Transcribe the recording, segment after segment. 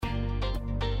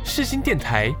世新电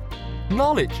台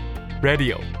Knowledge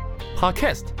Radio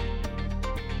Podcast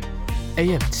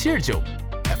AM 729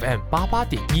 FM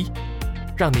 88.1，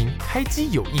让您开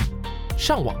机有益，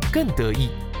上网更得意。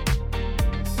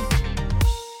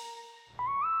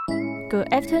Good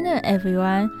afternoon,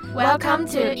 everyone. Welcome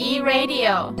to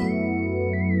E-Radio.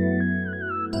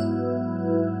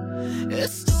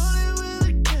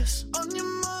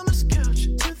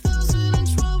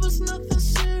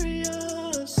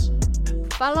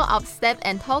 Follow up step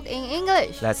and talk in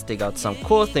English. Let's dig out some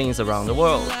cool things around the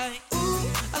world.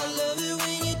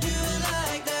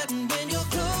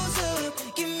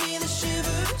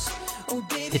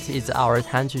 It is our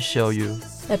time to show you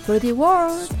A pretty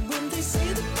world.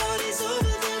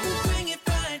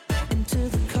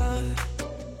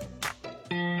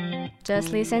 Just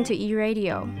listen to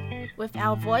E-Radio. With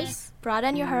our voice,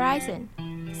 broaden your horizon.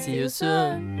 See you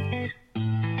soon.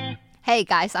 Hey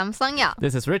guys, I'm Sonya.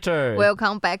 This is Richard.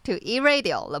 Welcome back to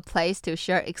E-Radio, the place to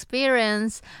share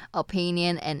experience,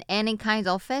 opinion, and any kinds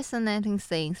of fascinating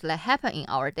things that happen in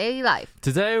our daily life.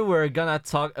 Today we're gonna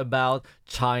talk about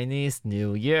Chinese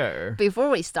New Year. Before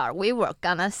we start, we were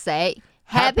gonna say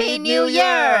Happy New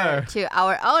Year to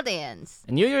our audience.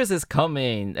 New Year's is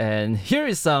coming, and here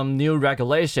is some new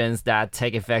regulations that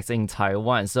take effect in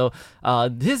Taiwan. So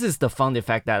this is the fun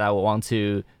fact that I want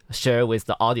to share with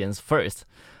the audience first.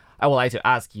 I would like to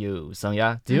ask you,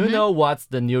 Sonya, do you know what's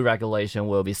the new regulation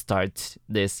will be start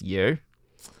this year?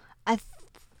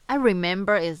 I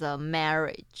remember it's a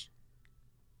marriage.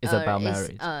 It's about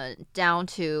marriage. Down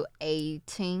to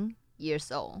 18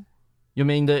 years old. You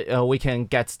mean that we can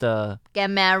get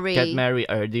married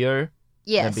earlier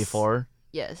than before?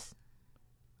 Yes.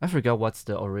 I forgot what's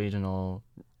the original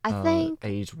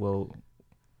age will.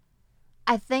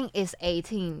 I think it's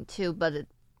 18 too, but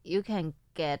you can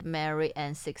get married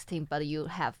at 16, but you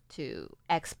have to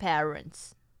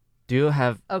ex-parents. Do you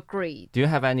have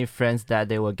any friends that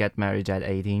they will get married at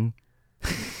 18?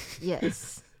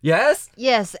 Yes. Yes?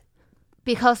 Yes,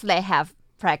 because they have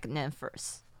pregnant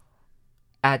first.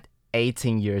 At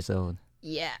 18 years old?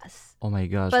 Yes. Oh my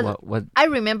gosh, but what? I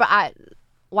remember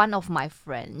one of my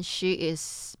friends, she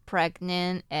is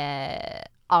pregnant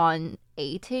on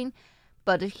 18,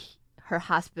 but her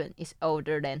husband is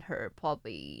older than her,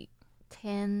 probably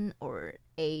 10 or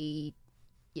 8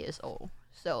 years old.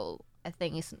 So I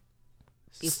think it's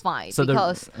fine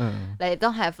because they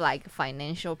don't have like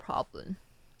financial problem.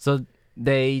 So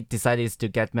they decided to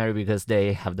get married because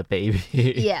they have the baby.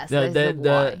 Yes, the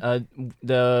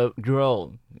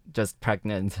girl just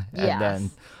pregnant, and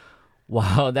then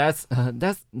wow, that's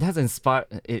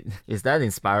inspiring. Is that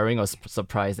inspiring or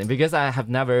surprising? Because I have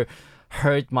never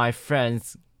heard my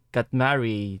friends got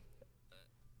married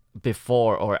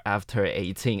before or after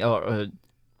 18, or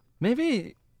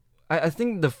maybe I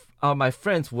think my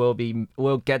friends will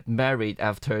get married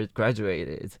after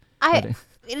graduated.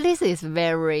 This is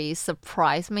very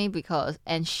surprised me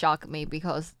and shocked me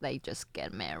because they just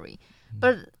get married.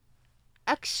 But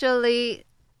actually,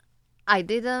 I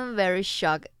didn't very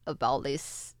shocked about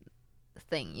this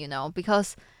thing,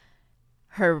 because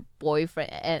her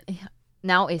boyfriend and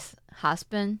now is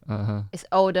husband is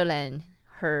older than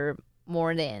her,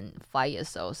 more than 5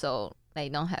 years old, so they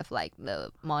don't have like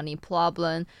the money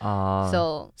problem.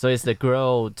 So is the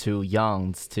girl too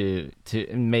young to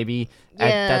maybe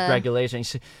at that regulation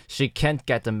she can't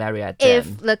get married at if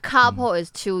then. The couple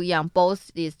is too young,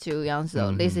 both is too young,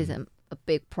 so this is a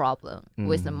big problem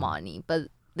with the money, but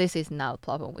this is not a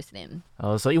problem with them.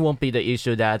 Oh, so it won't be the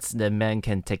issue that the man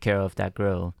can take care of that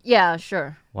girl. Yeah,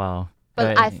 sure. Wow.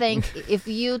 But I think if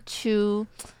you too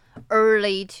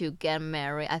early to get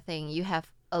married, I think you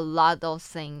have a lot of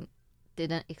things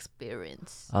didn't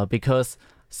experience. Because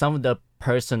some of the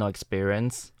personal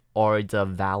experience or the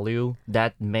value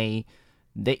that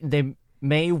they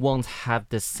may won't have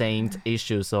the same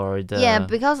issues or the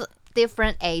because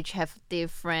different age have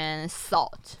different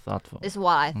thoughtful is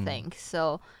what I think.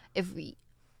 So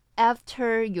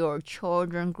after your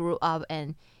children grew up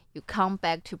and you come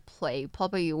back to play,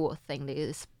 probably you will think that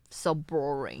it's so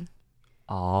boring.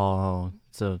 Oh,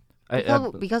 so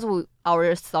because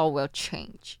our thought will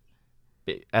change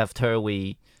after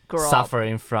we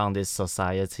suffering from this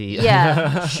society.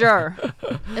 Yeah, sure.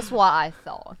 That's what I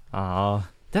thought. Oh,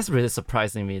 that's really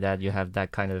surprising me that you have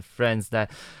that kind of friends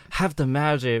that have the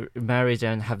marriage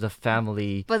and have the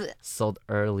family so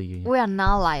early. We are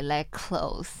not like that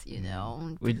close,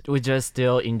 We just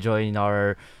still enjoying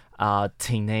our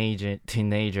teenager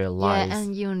lives. Yeah,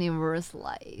 and universe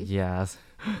life. Yes.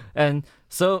 And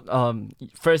so,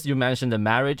 first you mentioned the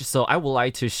marriage. So I would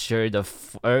like to share the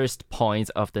first point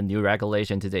of the new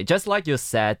regulation today. Just like you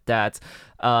said that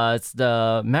it's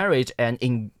the marriage and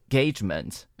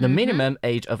engagement. The minimum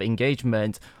age of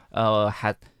engagement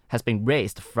has been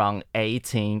raised from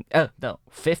 15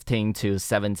 to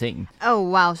 17. Oh,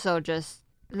 wow. So just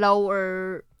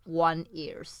lower 1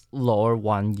 years. Lower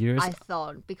 1 years. I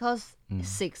thought because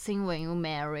 16 when you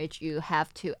marriage, you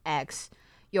have to ask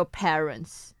your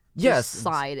parents to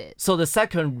sign it. So the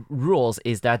second rules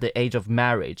is that the age of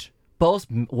marriage, both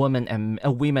women and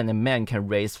men can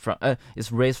raise from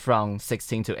is raised from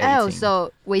 16 to 18. Oh,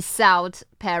 so without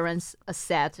parents'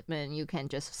 acceptance, you can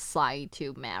just sign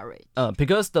to marriage.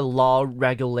 Because the law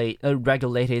regulated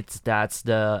that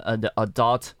the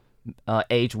adult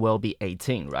age will be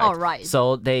 18, right? Oh, right.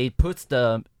 So they put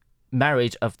the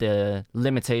marriage of the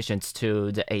limitations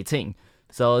to the 18.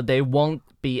 So they won't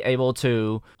be able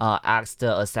to ask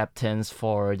the acceptance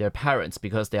for their parents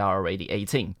because they are already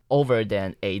 18, over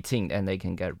than 18, and they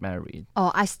can get married.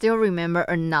 Oh, I still remember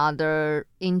another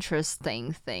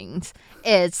interesting thing.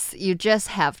 It's you just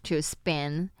have to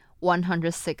spend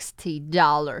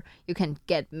 $160. You can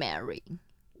get married.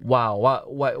 Wow,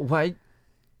 why?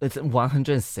 It's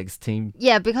 116.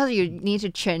 Yeah, because you need to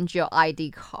change your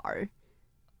ID card.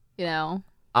 You know?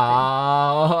 Oh,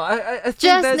 I think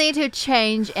Just need to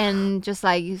change and just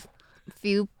like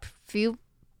few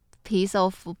piece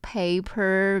of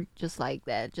paper, just like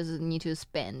that. Just need to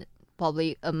spend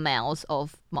probably amounts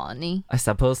of money. I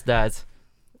suppose that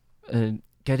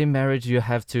getting married, you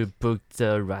have to book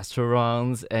the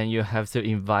restaurants and you have to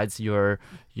invite your.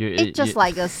 It's just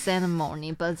like a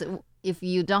ceremony, but if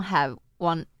you don't have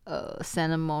one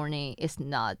ceremony, it's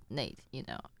not neat, you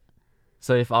know.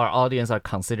 So if our audience are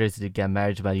considered to get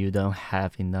married but you don't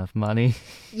have enough money,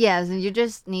 yes, you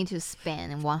just need to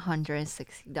spend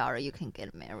 $160. You can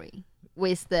get married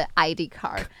with the ID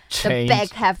card. Change. The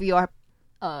back have your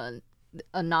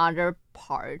another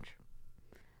part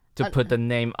to put the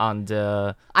name on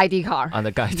the ID card. On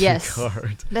the ID yes.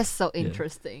 card. That's so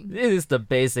interesting. It is the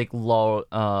basic law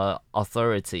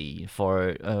authority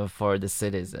for the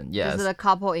citizen. Yes. This is a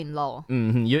couple-in-law.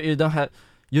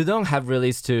 You don't have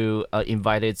really to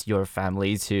invite your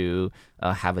family to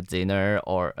have a dinner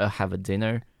or have a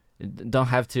dinner. You don't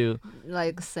have to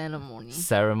like ceremony.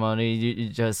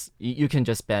 You can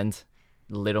just spend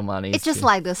little money. It's just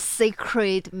like the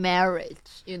secret marriage,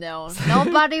 you know.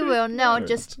 Nobody will know.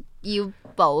 Just you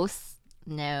both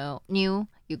knew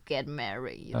you get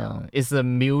married. You know. It's the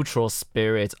mutual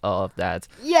spirit of that.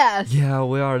 Yes. Yeah,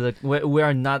 we are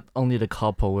not only the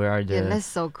couple. We are the. Yeah, that's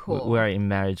so cool. We are in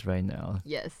marriage right now.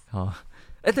 Yes. Oh.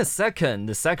 And the second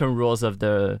rules of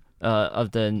the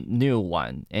new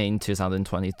one in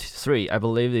 2023, I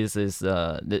believe this is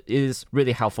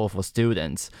really helpful for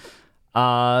students.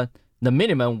 The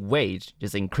minimum wage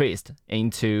is increased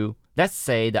into, let's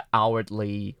say, the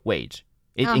hourly wage.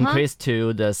 It increased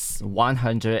to the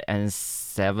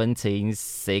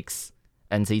 176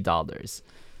 NT dollars.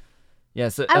 Yeah,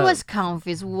 so I was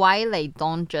confused why they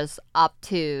don't just up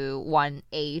to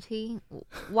 180.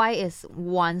 Why is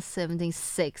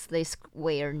 176 the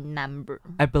square number?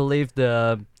 I believe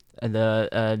the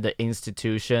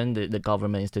institution, the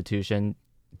government institution,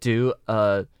 do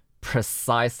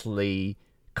precisely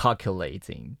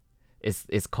calculating.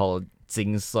 It's called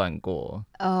精算过.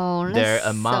 Oh, that's their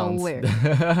so amounts. weird.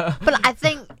 But I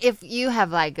think if you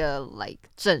have like a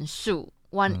整数,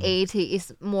 180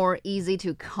 is more easy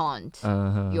to count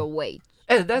your weight.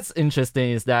 And that's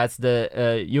interesting. Is that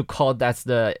the you call that's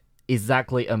the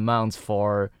exactly amount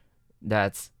for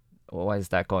that. What is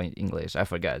that called in English? I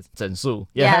forget. 整数.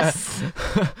 Yeah. Yes.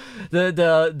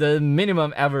 the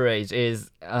minimum average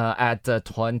is at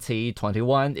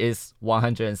 2021 is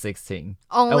 116.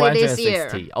 Only this year.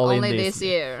 160. Only this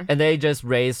year. And they just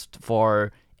raised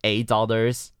for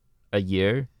 $8 a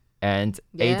year and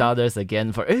 $8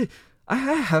 again for. I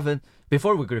haven't,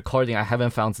 before we recording, I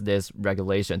haven't found this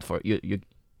regulation for you. You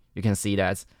can see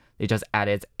that they just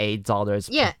added $8.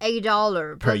 Yeah,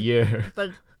 $8 per year.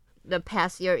 But the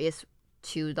past year is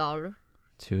 $2.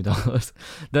 $2.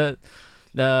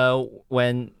 The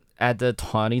when at the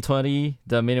 2020,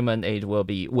 the minimum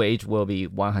wage will be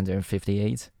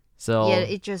 158. So yeah,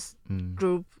 it just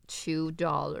grew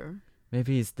 $2.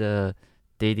 Maybe it's the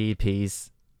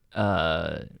DDP's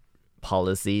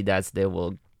policy that they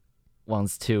will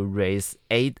wants to raise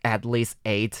at least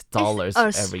 $8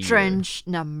 every year. A strange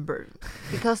number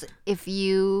because if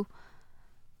you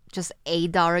just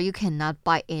 $8, you cannot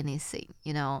buy anything.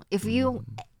 You know, if you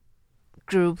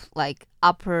group like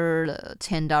upper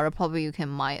 $10, probably you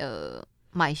can buy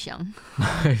麦香.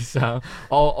 So,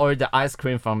 or the ice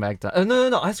cream from McDonald's.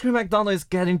 No. Ice cream McDonald's is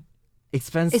getting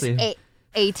expensive. It's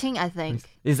 18, I think.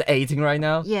 It's 18 right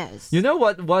now. Yes. You know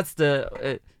what's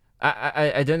the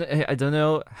I don't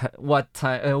know what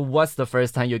time what's the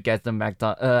first time you get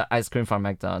the ice cream from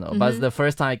McDonald's. But the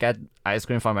first time I get ice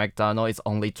cream from McDonald's, it's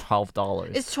only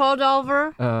 $12. It's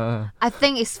 $12. I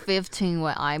think it's 15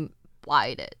 when I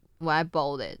bought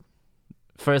it.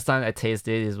 First time I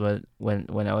tasted it is when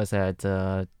I was at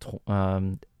 8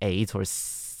 or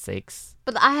 6.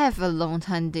 But I have a long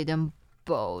time didn't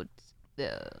bought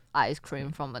the ice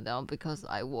cream from McDonald's because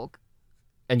I work.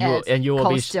 And you will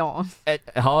be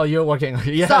you're working.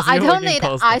 Yes, so I don't need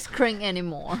Cold ice cream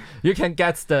anymore. You can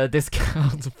get the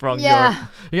discount from you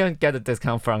can get the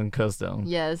discount from Cold Stone.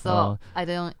 Yeah, so I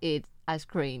don't eat ice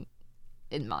cream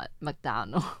in my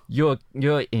McDonald's. You're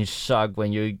in shock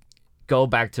when you go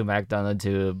back to McDonald's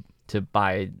to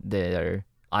buy their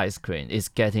ice cream. It's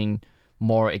getting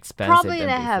more expensive. Probably than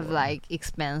they before. have like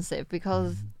expensive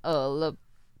because the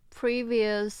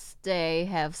previous day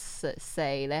have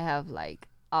say they have like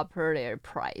upper their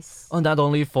price. Oh, not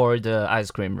only for the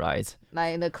ice cream, right?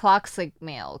 Like the classic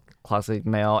milk. Classic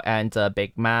meal and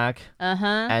Big Mac.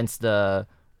 And the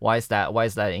why is that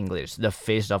in English? The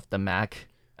fish of the Mac.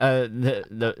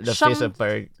 The fish of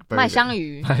burger. 麦香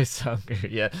鱼.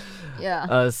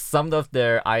 Yeah. Some of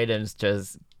their items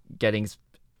just getting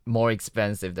more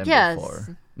expensive than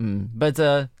before. But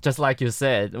just like you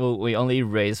said, we only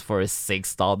raise for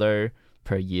 $6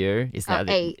 per year. Is that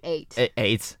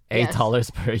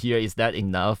 $8 per year? Is that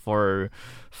enough for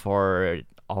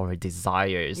our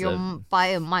desires? You buy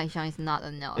a 麦香 is not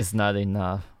enough. It's not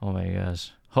enough. Oh my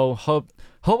gosh. Hope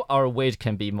our wage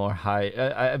can be more high.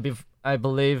 I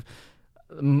believe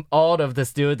all of the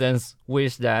students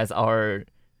wish that our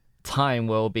time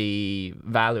will be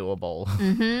valuable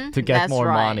to get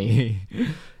more money.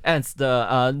 And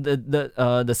the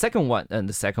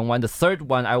third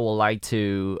one I would like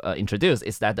to introduce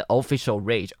is that the official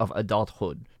rate of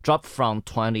adulthood dropped from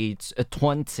 20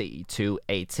 to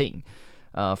 18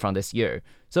 from this year.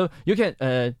 So you can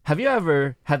have you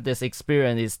ever had this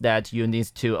experience is that you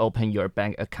need to open your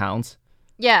bank account?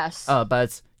 Yes.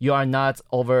 But you are not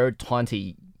over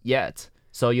 20 yet,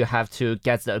 so you have to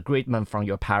get the agreement from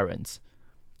your parents.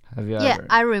 Have you ever? Yeah,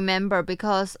 I remember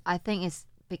because I think it's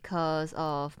because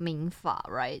of 民法,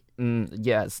 right?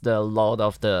 Yes, the law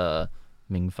of the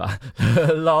民法,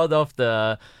 law of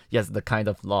the the kind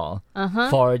of law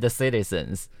for the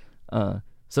citizens.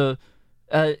 So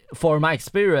for my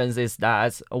experience is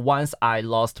that once I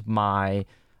lost my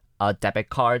debit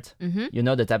card, you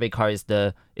know the debit card is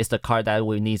the card that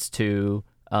we need to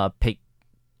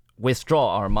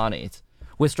withdraw our money.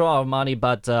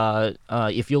 But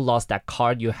if you lost that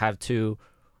card, you have to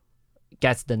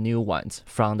get the new ones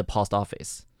from the post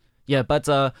office. Yeah, but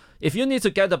if you need to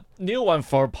get a new one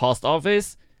for post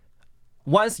office,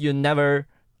 once you never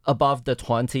above the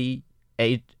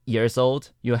 28 years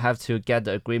old, you have to get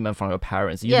the agreement from your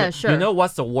parents. Sure. You know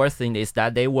what's the worst thing is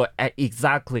that they will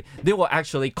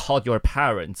actually call your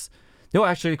parents. They will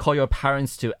actually call your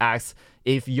parents to ask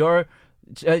if your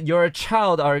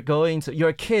kids are going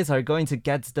to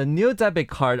get the new debit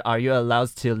card. Are you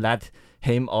allowed to let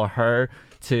him or her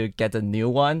to get a new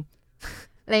one?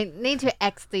 They need to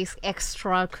ask this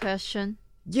extra question.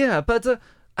 Yeah, but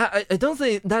I don't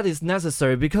think that is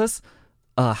necessary because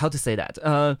how to say that?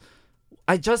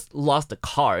 I just lost the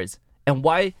card, and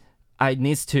why you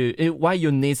need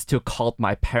to call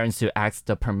my parents to ask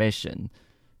the permission?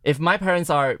 If my parents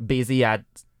are busy at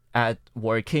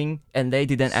working and they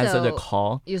didn't answer the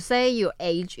call. You say your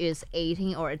age is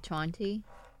 18 or 20?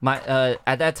 My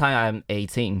at that time I'm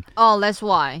 18. Oh, that's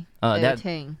why.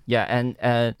 18.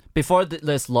 And before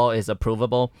this law is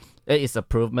approved.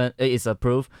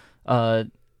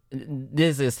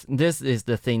 This is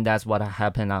the thing that's what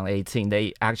happened on 18.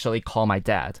 They actually call my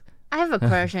dad. I have a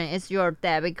question. Is your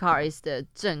debit card is the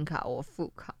正卡 or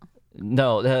副卡?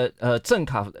 No, the 正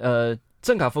卡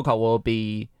副卡will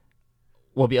be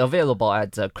available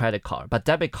at the credit card, but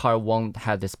debit card won't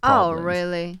have this problem. Oh,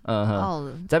 really?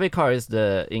 Debit card is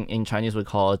in Chinese we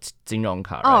call it 金融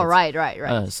卡. Oh, right.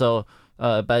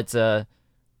 But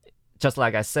just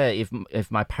like I said, if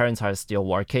my parents are still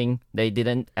working, they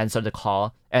didn't answer the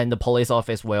call, and the police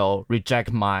office will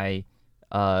reject my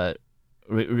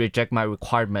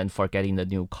requirement for getting the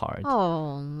new card.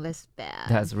 Oh, that's bad.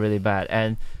 That's really bad.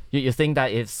 And you think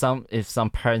that if some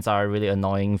parents are really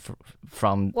annoying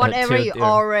from whatever you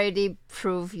already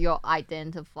prove you're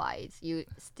identified, you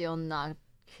still not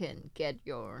can get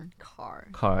your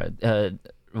card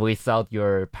without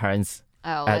your parents'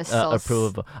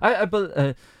 approval.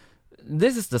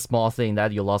 this is the small thing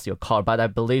that you lost your car, but I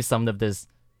believe some of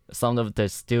the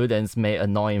students may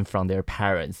annoying from their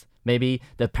parents. Maybe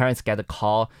the parents get a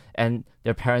call and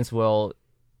their parents will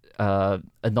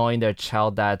annoying their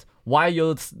child that why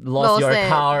you lost your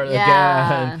car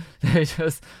again. They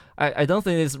just I don't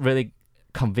think it's really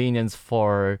convenient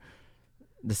for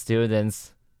the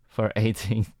students for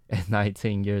 18 and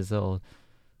 19 years old.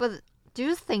 But do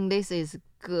you think this is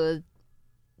good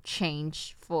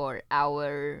change for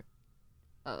our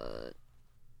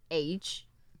age?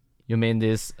 You mean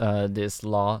this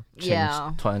law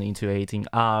changed 20 to 18?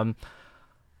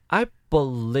 I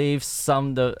believe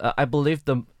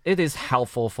it is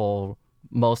helpful for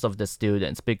most of the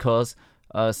students because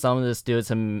some of the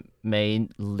students may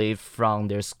live from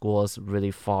their schools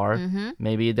really far.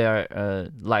 Maybe they're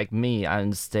like me.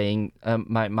 I'm staying.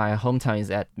 My hometown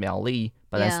is at Miaoli,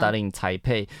 but I'm studying in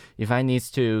Taipei. If I need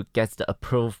to get the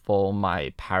approval from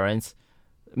my parents,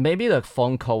 maybe the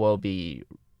phone call will be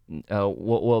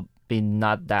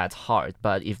not that hard.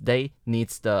 But if they need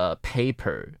the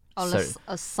paper,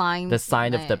 a sign, the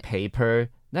sign of the paper,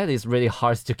 that is really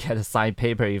hard to get a signed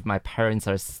paper if my parents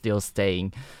are still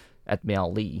staying at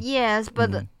Miaoli. Yes,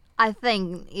 but I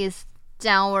think it's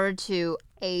downward to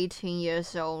 18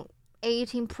 years old.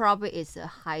 18 probably is a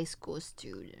high school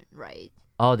student, right?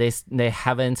 Oh, they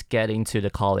haven't get into the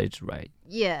college, right?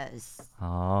 Yes.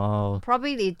 Oh.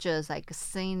 Probably it's just like a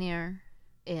senior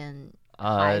in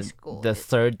high school. The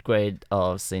third grade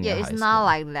of senior high school. Yeah, it's not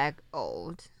like that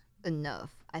old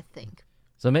enough, I think.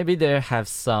 So maybe there have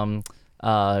some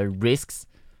risks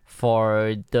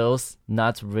for those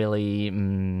not really,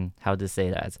 how to say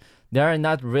that? They are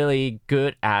not really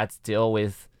good at deal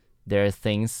with their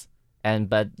things,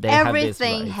 but they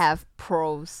everything have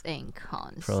pros and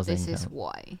cons. This is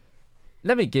why.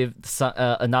 Let me give some,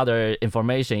 another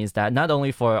information is that not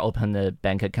only for open a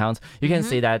bank account, you can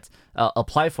see that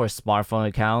apply for smartphone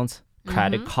account,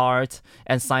 credit card,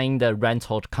 and sign the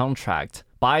rental contract,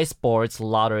 buy sports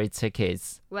lottery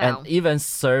tickets, and even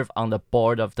serve on the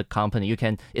board of the company. You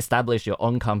can establish your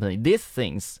own company.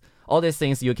 All these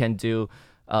things you can do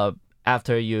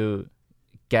after you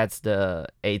get the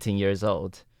 18 years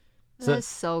old. That's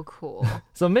so cool.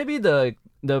 So maybe the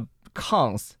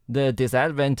cons, the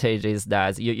disadvantage is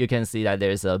that you can see that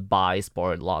there's a buy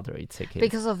sport lottery ticket.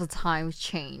 Because of the time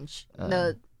change,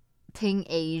 the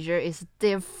teenager is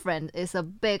different. It's a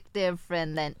big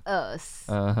different than us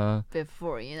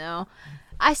before,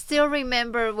 I still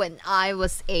remember when I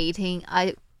was 18,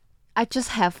 I just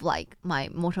have like my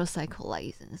motorcycle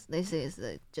license. This is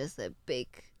just a big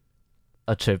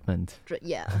achievement.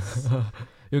 Yes.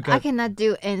 I cannot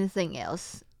do anything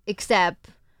else except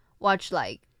watch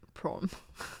like prom.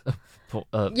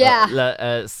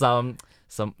 Some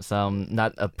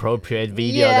not appropriate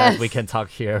video that we can talk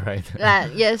here, right?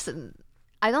 Yes,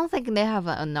 I don't think they have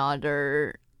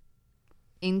another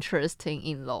interesting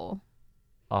in law.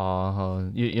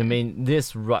 You mean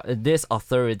this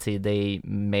authority? They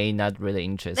may not really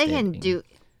interested. They can do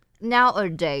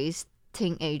nowadays.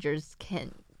 Teenagers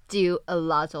can do a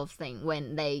lot of things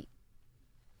when they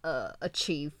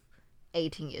achieve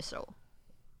 18 years old.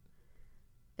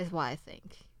 That's why I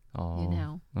think.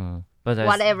 But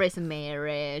whatever is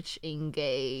marriage,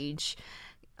 engage,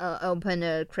 open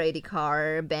a credit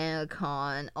card, bank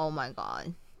account. Oh my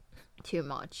God, too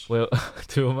much. Well,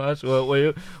 too much.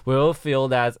 Will feel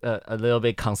that a little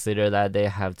bit consider that they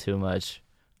have too much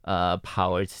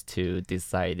power to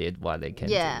decide what they can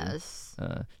do. Yes.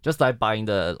 Just like buying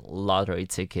the lottery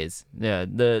tickets. Yeah,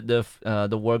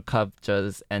 the World Cup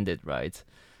just ended, right?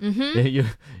 You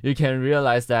can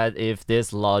realize that if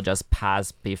this law just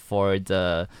passed before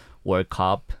the World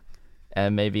Cup,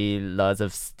 and maybe lots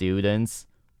of students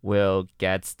will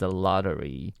get the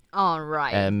lottery. All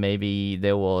right. And maybe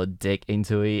they will dig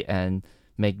into it and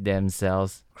make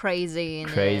themselves crazy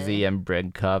and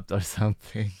break up or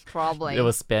something. Probably. They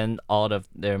will spend all of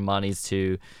their monies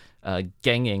to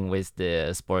gaining with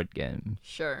the sport game.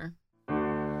 Sure.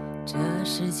 这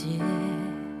世界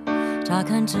乍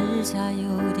看之下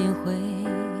有点灰，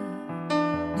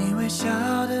你微笑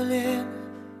的脸。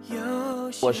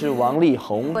我是王力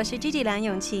宏，我是 Gigi 梁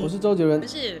咏琪，我是周杰伦，我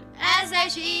是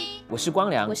S.H.E， 我是光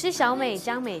良，我是小美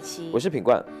张美琪，我是品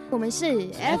冠，我们是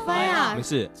FIR， 我们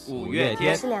是五月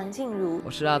天，我是梁静茹，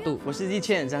我是阿杜，我是季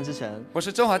倩张志成，我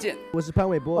是周华健，我是潘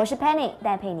玮柏，我是 Penny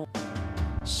戴佩妮。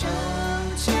手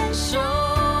牵手，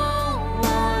我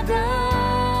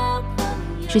的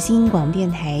朋友。世新广播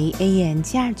电台 AM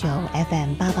 729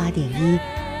 FM 88.1，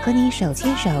和你手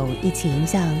牵手，一起迎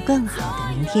向更好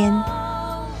的明天。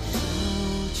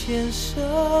牵手，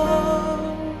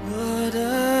我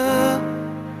的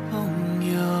朋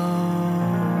友。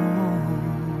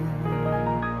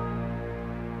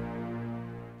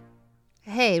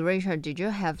Hey, Richard, did you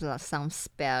have some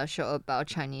special about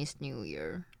Chinese New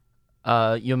Year?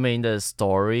 You mean the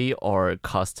story or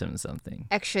costume something?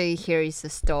 Actually, here is the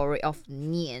story of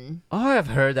Nian. Oh, I've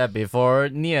heard that before.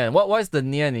 Nian. What is the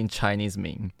Nian in Chinese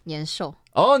mean? 年兽.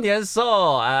 Oh, Nian Shou.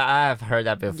 I've heard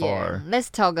that before. Yeah, let's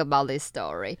talk about this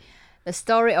story. The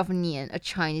story of Nian, a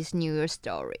Chinese New Year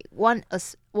story. One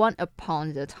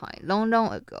upon a time, long,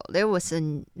 long ago, there was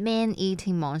a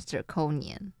man-eating monster called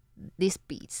Nian. These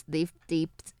beasts lived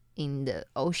deep in the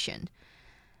ocean.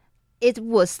 It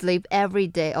would sleep every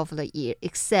day of the year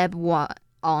except one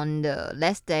on the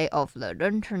last day of the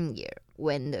lantern year,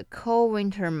 when the cold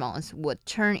winter months would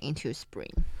turn into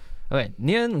spring. Okay,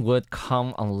 Nian would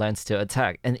come on land to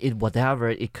attack and eat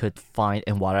whatever it could find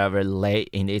and whatever lay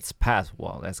in its path.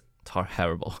 Wow, that's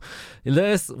terrible.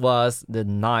 This was the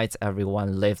night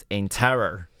everyone lived in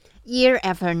terror. Year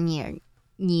after year,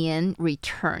 Nian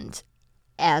returned,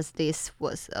 as this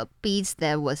was a beast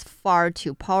that was far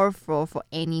too powerful for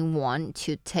anyone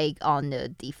to take on the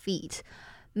defeat.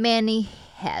 Many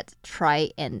had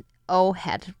tried and all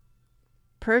had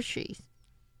perished.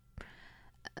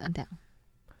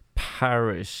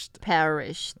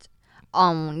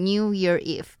 On New Year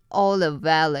Eve, all the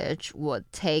village would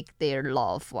take their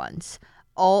loved ones,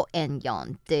 old and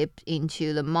young, dipped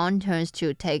into the mountains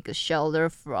to take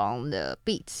shelter from the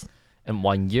beasts. And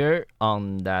one year,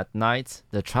 on that night,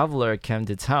 the traveler came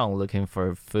to town looking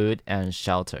for food and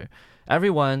shelter.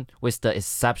 Everyone, with the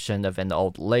exception of an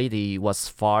old lady, was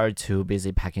far too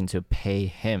busy packing to pay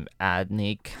him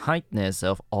any kindness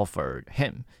of offered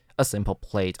him a simple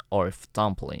plate of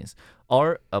dumplings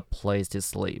or a place to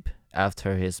sleep.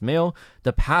 After his meal,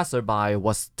 the passerby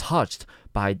was touched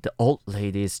by the old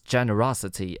lady's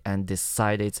generosity and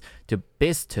decided to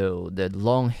bestow the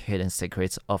long-hidden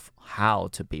secrets of how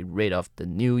to be rid of the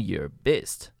New Year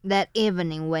beast. That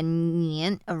evening, when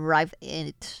Nian arrived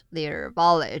at their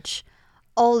village,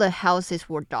 all the houses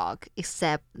were dark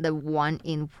except the one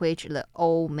in which the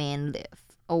old woman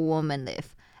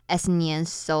lived. As Nian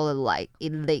saw the light,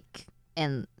 it leaked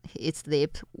and its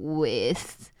lips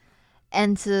with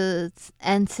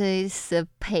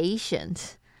anticipation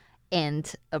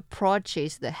and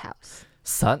approaches the house.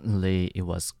 Suddenly, it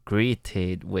was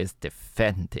greeted with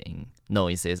deafening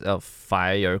noises of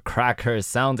firecrackers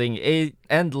sounding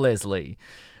endlessly.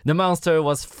 The monster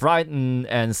was frightened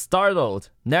and startled.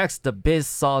 Next, the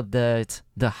beast saw that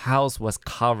the house was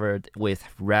covered with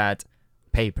red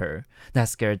paper. That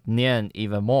scared Nian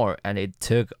even more, and it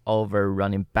took over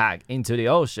running back into the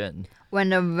ocean. When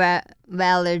the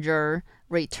villager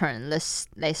returned,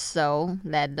 they saw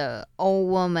that the old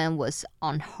woman was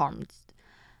unharmed.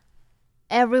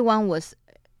 Everyone was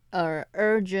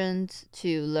urgent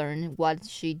to learn what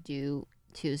she do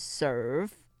to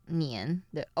serve Nian.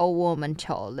 The old woman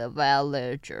told the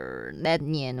villager that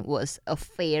Nian was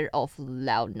afraid of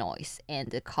loud noise and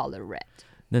the color red.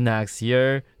 The next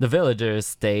year, the villagers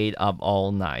stayed up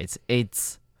all night.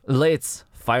 It lit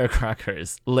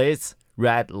firecrackers, lit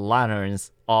red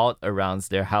lanterns all around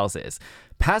their houses,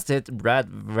 pasted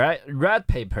red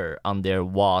paper on their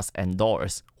walls and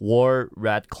doors, wore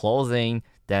red clothing,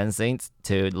 dancing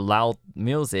to loud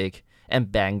music,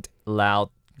 and banged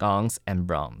loud gongs and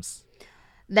drums.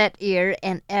 That year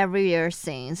and every year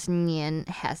since, Nian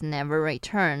has never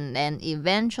returned and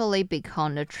eventually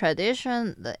become the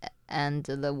tradition and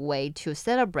the way to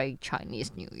celebrate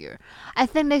Chinese New Year. I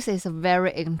think this is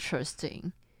very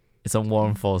interesting. It's a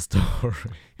mournful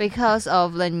story. Because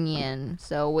of the Nian,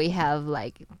 so we have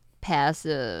pass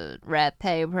the red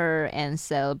paper and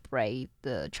celebrate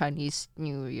the Chinese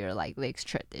New Year like this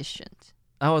traditions.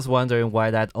 I was wondering why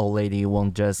that old lady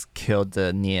won't just kill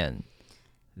the Nian.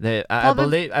 I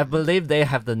believe they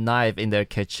have the knife in their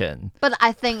kitchen. But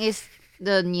I think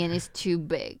the Nian is too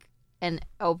big and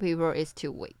old people is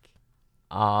too weak.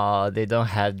 They don't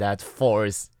have that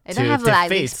force. They don't have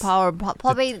this power.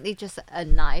 Probably it's just a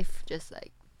knife, just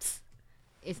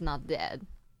it's not dead.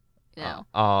 You know.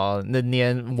 The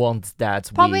Nian wants that.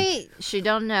 Probably she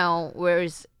don't know where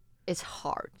its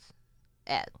heart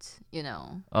at. You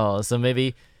know. Oh, so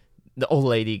maybe the old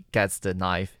lady gets the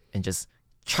knife and just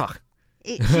chuck.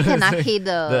 She cannot hit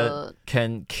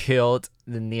can kill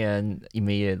the Nian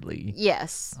immediately.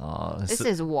 Yes. This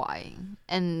is why.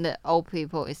 And the old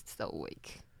people is so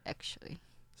weak, actually.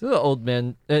 So the old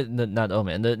man, not old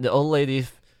man, the old lady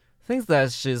thinks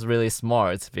that she's really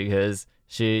smart because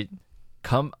she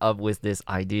come up with this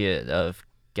idea of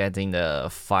getting the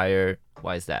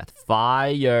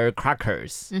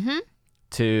firecrackers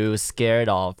to scare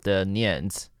off the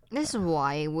Nians. This is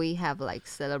why we have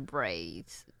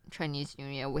celebrate Chinese New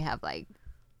Year. We have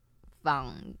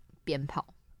放鞭炮.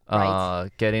 right?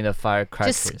 Getting the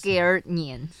firecrackers. Just scare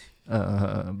Nian.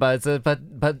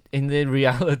 But in the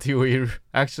reality, we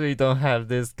actually don't have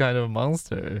this kind of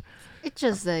monster. It's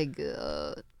just like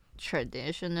a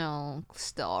traditional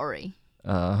story.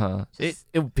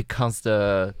 It becomes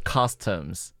the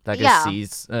customs, like Yeah.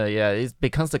 it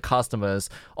becomes the customers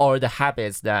or the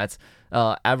habits that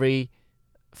every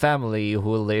family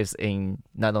who lives in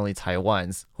not only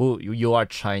Taiwan's, who you are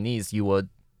Chinese, you will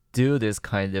do this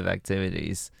kind of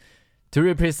activities to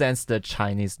represent the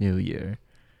Chinese New Year.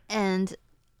 And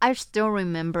I still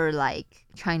remember like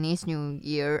Chinese New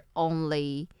Year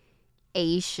only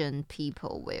Asian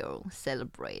people will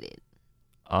celebrate it.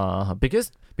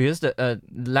 Because the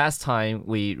last time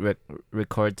we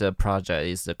record the project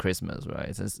is the Christmas,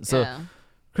 right? So Yeah.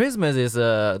 Christmas is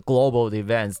a global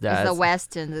event that It's a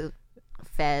Western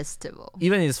festival.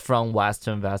 even it's from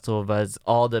Western festival, but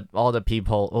all the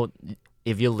people,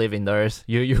 if you live in the Earth,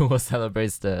 you will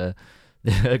celebrate the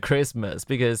Christmas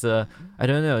because I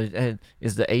don't know,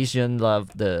 is the Asian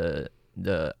love the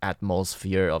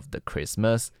atmosphere of the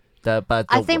Christmas.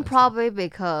 I think probably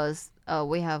because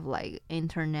we have like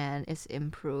internet is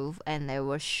improved and they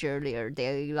will share their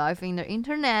daily life in the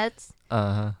internet.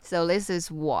 So this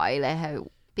is why they have,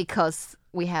 because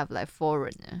we have like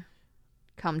foreigner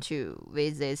come to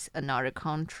visit another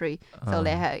country, so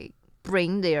they have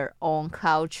bring their own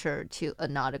culture to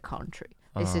another country.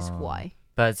 This is why.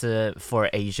 But for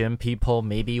Asian people,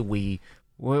 maybe we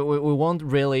won't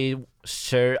really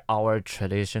share our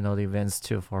traditional events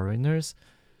to foreigners.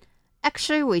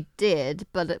 Actually, we did,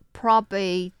 but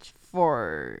probably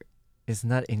for It's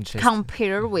not interesting.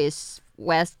 compared with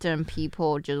Western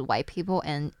people, just white people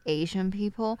and Asian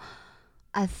people,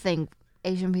 I think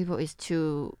Asian people is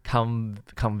too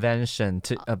Convention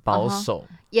to about so.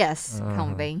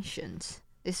 conventions.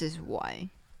 This is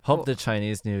why. Hope the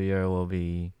Chinese New Year will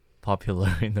be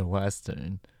popular in the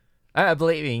Western. I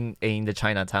believe in the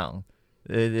Chinatown.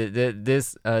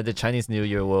 The Chinese New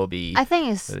Year will be. I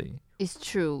think really, it's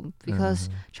true because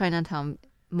Chinatown,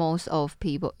 most of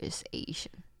people is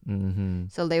Asian,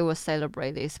 so they will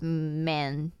celebrate this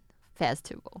main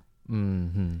festival.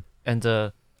 And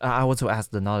I want to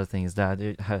ask another thing is that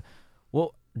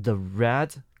the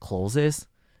red clothes.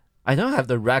 I don't have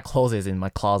the red clothes in my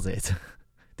closet.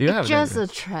 Do you have? It's just a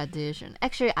tradition.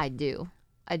 Actually, I do.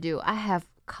 I have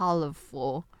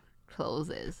colorful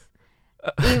clothes,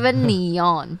 even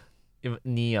neon. Even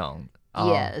neon.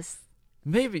 Yes.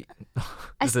 Maybe.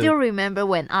 I still remember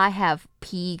when I have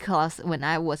PE class when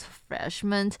I was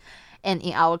freshman, and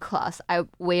in our class I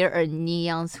wear a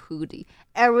neon hoodie.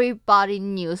 Everybody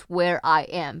knew where I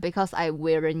am because I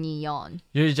wear a neon.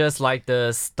 You're just like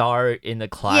the star in the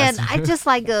class. Yeah, and I just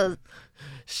like a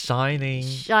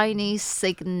shining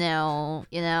signal,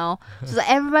 So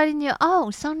everybody knew,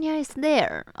 oh, Sonya is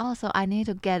there. Also, I need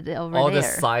to get it over All there. the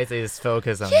sight is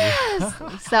focused on Yes. you.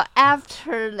 So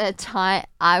after that time,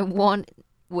 I won't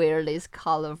wear this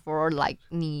colorful like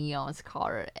neon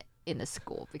color in the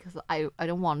school because I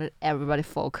don't want everybody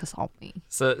focus on me.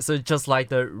 So just like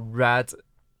the red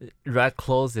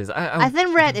clothes. I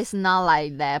think red is not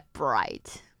like that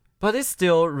bright. But it's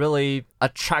still really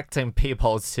attracting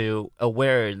people to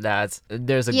aware that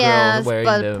there's a girl wearing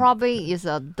but probably it's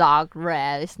a dark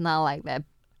red. It's not like that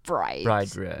bright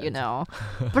red.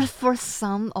 But for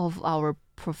some of our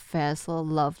professors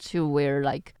love to wear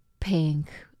like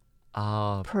pink,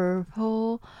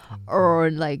 purple, or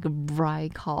like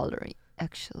bright color.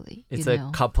 Actually, it's a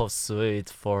cup of sweet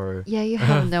for. Yeah, you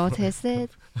have noticed it.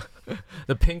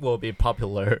 The pink will be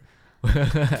popular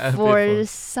for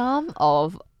some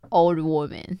of old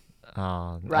women,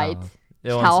 right?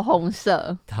 桃红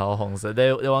色.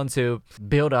 They want to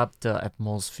build up the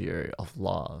atmosphere of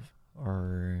love,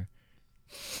 or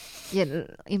yeah,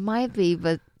 it might be,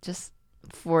 but just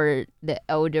for the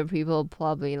older people,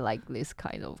 probably like this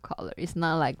kind of color. It's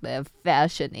not like the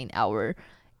fashion in our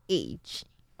age.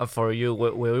 For you,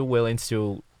 were you willing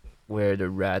to wear the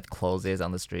red clothes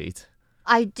on the street?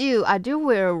 I do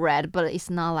wear red, but it's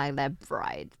not like that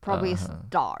bright. Probably it's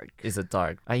dark. It's a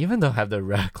dark. I even don't have the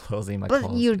red clothes in my closet.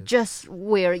 But you just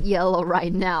wear yellow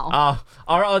right now.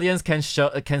 Our audience can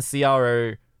see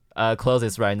our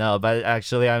clothes right now, but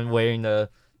actually I'm wearing the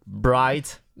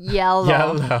bright yellow.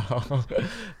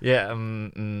 Yeah.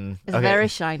 It's very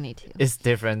shiny too. It's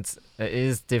different. It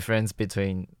is different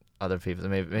between other people.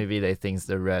 Maybe they think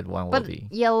the red one will be.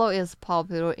 But yellow is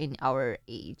popular in our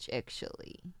age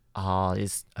actually.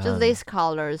 It's just these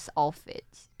colors of it.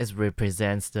 It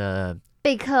represents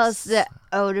because the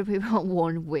older people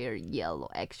won't wear yellow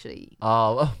actually.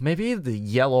 Maybe the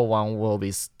yellow one will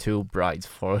be too bright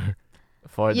for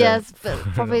yes, but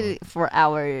probably for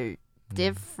our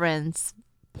different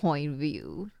point of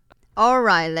view.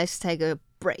 Alright, let's take a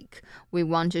break. We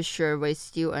want to share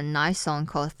with you a nice song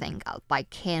called Thank God by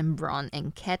Ken Brown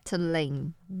and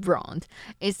Kathleen Brown.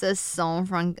 It's a song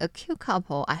from a cute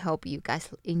couple. I hope you guys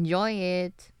enjoy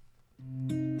it.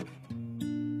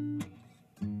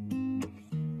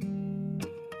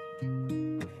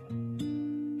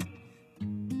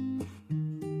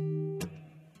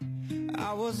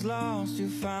 I was lost, you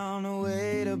found a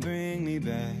way to bring me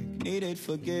back. Needed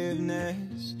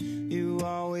forgiveness, you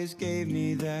always gave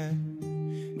me that.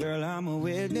 Girl, I'm a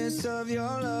witness of your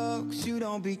love, 'cause you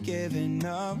don't be giving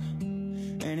up.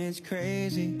 And it's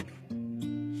crazy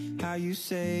how you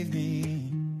saved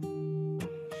me.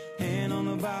 Hand on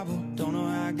the Bible, don't know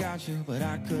how I got you, but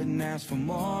I couldn't ask for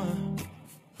more.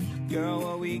 Girl,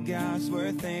 what we got's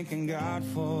worth thanking God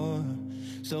for.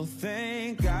 So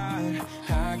thank God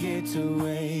I get to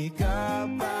wake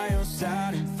up by your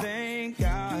side. And thank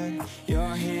God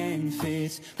your hand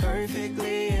fits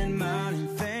perfectly in mine. And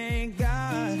thank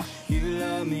God you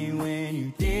love me when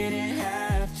you didn't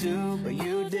have to, but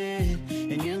you did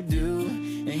and you do,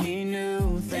 and he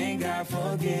knew. Thank God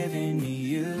for giving me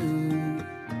you.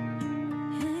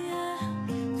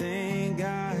 Thank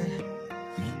God,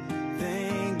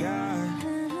 thank God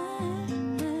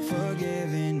for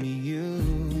giving me you.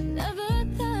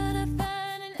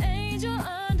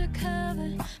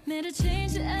 Made a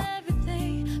change to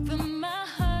everything, from my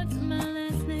heart to my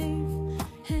last name.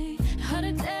 Hey, held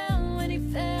it down when he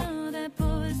fell, that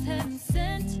boy was heaven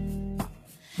sent.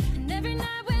 And every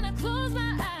night when I close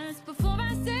my eyes, before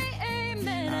I say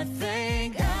amen, I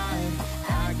thank God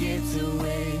I get to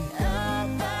wake up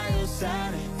by your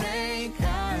side. And thank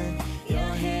God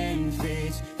your hand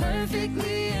fits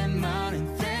perfectly in mine.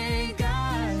 And thank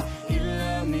God you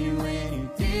love me when you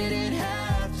didn't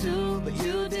have to, but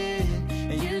you did.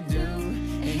 You do,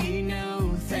 and he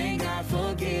knew. Thank God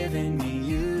for giving me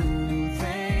you.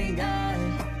 Thank God,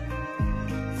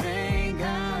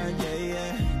 yeah,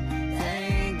 yeah.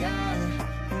 Thank God.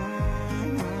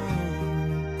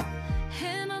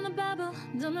 Hand on the Bible,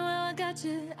 don't know how I got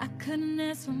you. I couldn't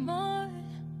ask for more.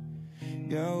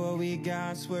 Girl, what we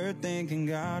got's worth thanking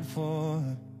God for.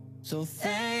 So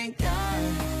thank God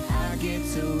I get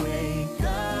to wake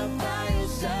up by your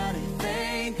side. And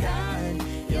thank God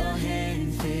your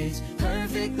hand fits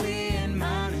perfectly in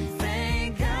mine. And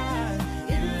thank God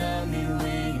you love me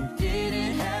when you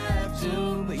didn't have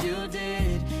to, but you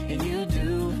did and you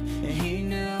do, and he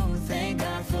knew. Thank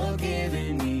God for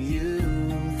giving me you.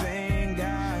 Thank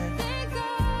God, thank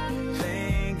God,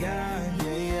 thank God,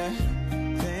 yeah, yeah.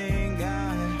 Thank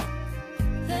God,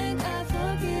 thank God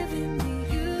for giving me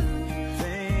you.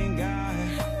 Thank God,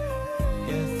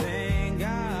 yeah, thank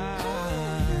God,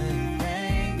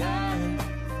 thank God.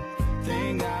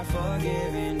 Thank God for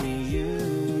giving me you.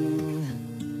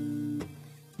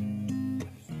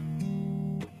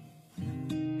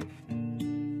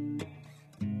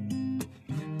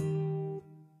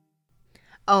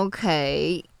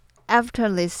 Okay, after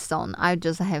this song, I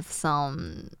just have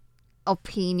some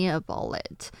opinion about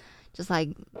it. Just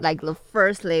like the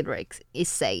first lyrics, it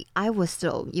say, I was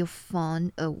told you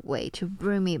found a way to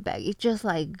bring me back. It's just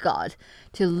like God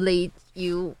to lead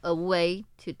you away,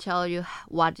 to tell you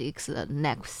what is the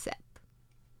next step.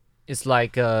 It's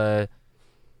like,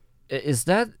 is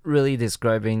that really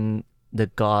describing the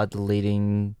God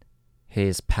leading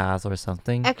his path or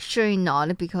something? Actually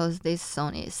not, because this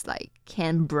song is like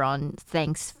Ken Brown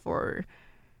thanks for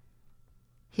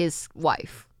his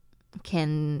wife,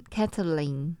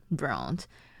 Kathleen Brown.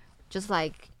 Just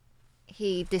like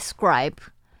he described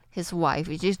his wife,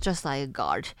 it is just like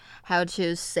God, how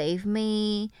to save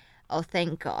me. Oh,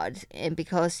 thank God. And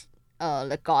because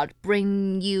like God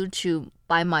bring you to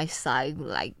by my side,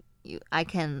 like I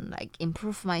can like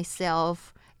improve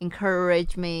myself,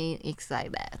 encourage me. It's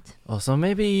like that. Oh, so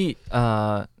maybe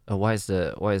what is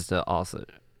the author?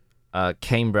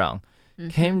 Kane Brown.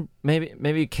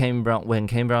 Maybe Kane Brown, when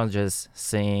Kane Brown just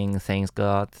saying thank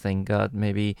God,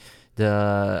 maybe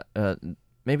the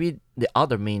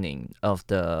other meaning of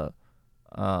the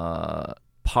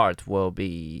part will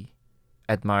be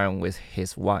admiring with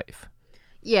his wife.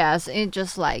 Yes, it's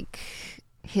just like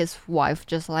his wife,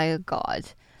 just like a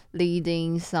God,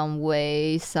 leading some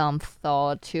way, some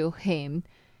thought to him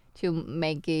to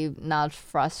make it not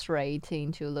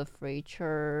frustrating to the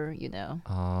future, you know.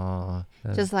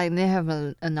 Just like they have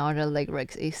another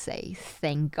lyrics, it says,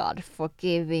 thank God for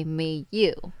giving me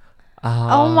you.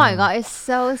 Oh my God, it's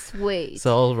so sweet.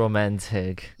 So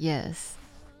romantic. Yes.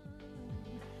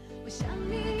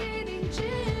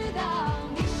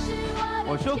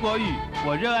 我说国语，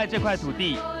我热爱这块土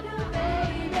地。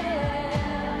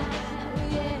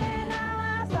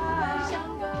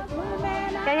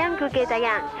句嘅怎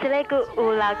样？此类句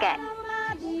有老嘅。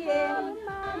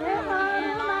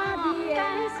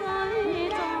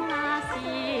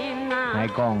我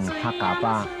讲客家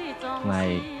话，我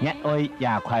热爱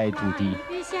也快土地。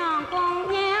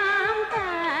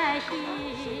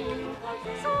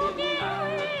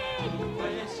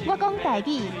我讲台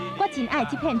语，我真爱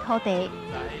这片土地。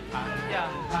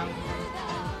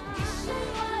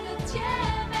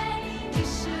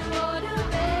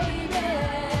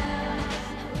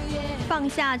放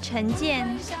下成见，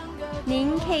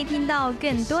您可以听到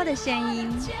更多的声音。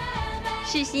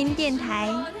世新电台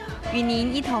与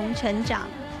您一同成长。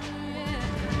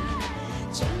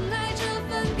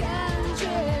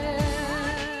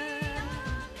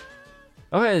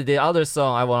Okay, the other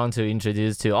song I want to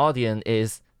introduce to audience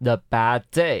is The Bad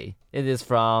Day. It is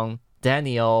from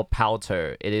Daniel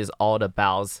Powter. It is all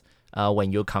about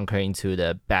when you conquer into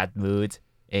the bad mood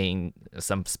in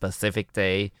some specific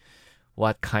day,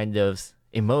 what kind of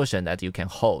emotion that you can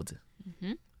hold.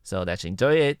 Mm-hmm. So let's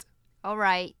enjoy it. All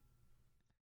right.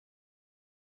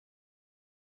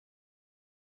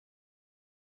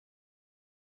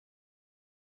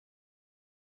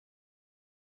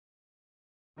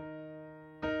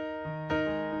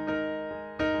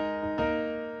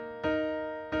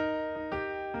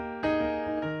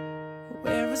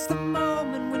 Where is the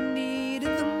moment we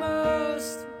needed the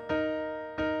most?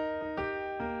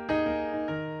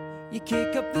 You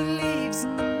kick up the leaves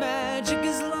and the magic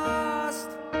is lost.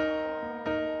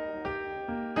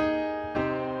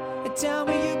 Tell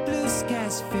me your blue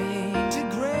skies fade to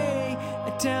gray.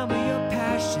 Tell me your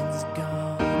passion's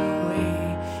gone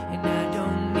away. And I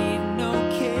don't need no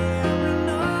carrying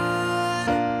on.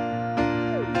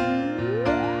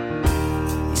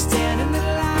 You stand in the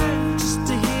line just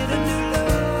to hit a new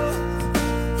low.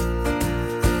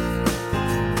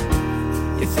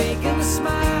 You're faking a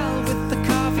smile with the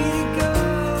coffee to go.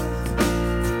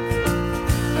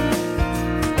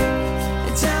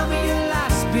 And tell me your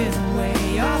life's been way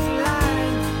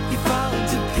offline. You fall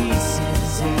into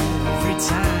pieces every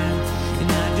time. And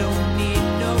I don't need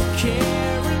no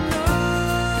carrying on.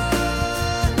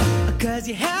 Cause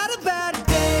you had a bad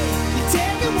day. You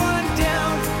take it one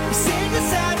down. You sing a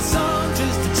sad song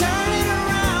just to turn it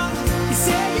around. You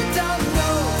say you don't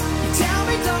know. You tell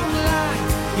me don't lie.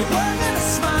 You work on a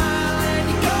smile and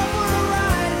you go for a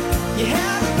ride. You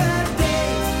had a bad day.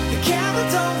 The camera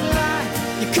don't lie.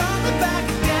 You're coming back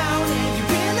down and you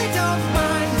really don't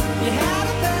mind. You had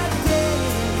a bad day.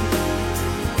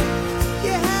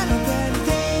 You had a bad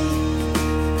day.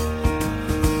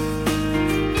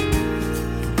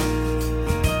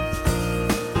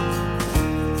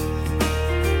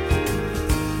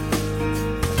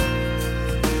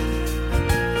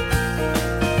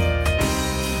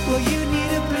 Well, you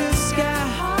need a blue sky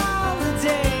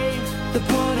holiday. The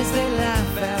point is they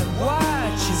laugh at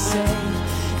what you say.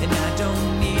 And I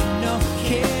don't need no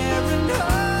carrying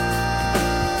on.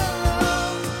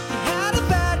 You had a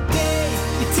bad day.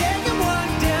 You're taking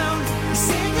one down. You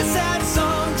sing a sad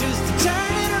song just to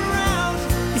turn it around.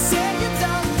 You say you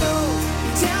don't know.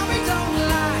 You tell me don't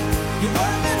lie. You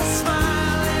work on a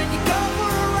smile and you go for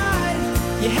a ride.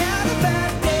 You had a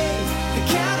bad day. The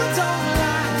camera don't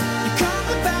lie. You're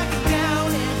coming back down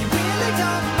and you really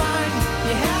don't mind.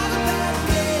 You had a bad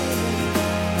day.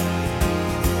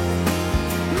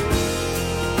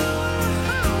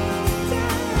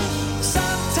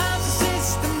 Sometimes the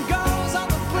system goes on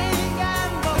the blink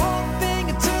and the whole thing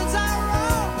it turns out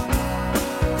wrong.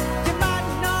 You might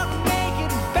not make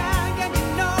it back and you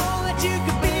know that you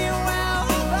could be well,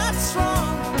 that's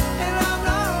wrong. And I'm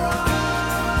not wrong.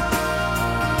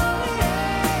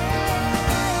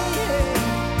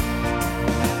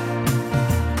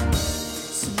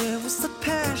 So where was the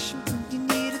passion when you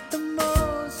needed the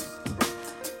most?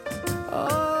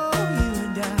 Oh, you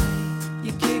and I,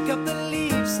 you kick up the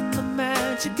leaves and the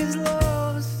magic is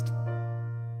lost.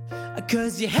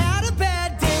 Cause you had a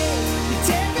bad day, you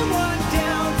take it one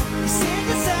down. You sing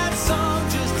a sad song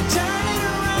just to turn it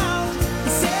around.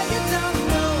 You say you don't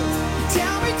know, you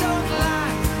tell me don't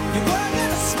lie. You work on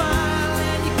a smile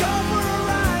and you go for a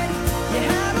ride. You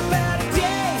had a bad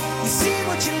day, you see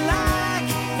what you like.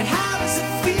 And how does it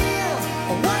feel?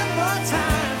 One more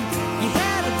time, you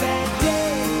had a bad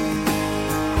day.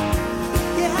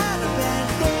 You had a bad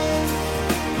day.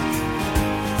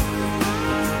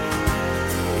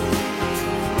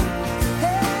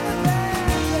 Had a bad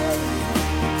day.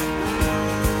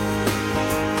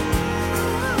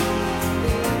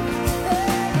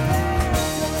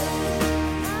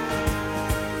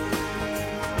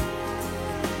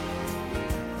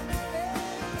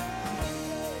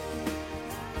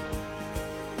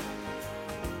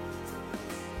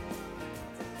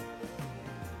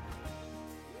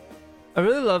 I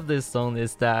really love this song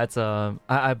is that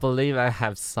I believe I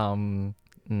have some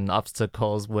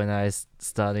obstacles when I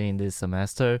study in this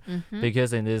semester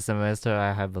because in this semester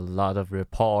I have a lot of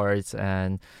reports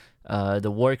and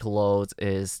the workload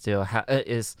is still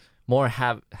is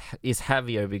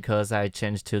heavier because I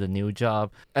changed to the new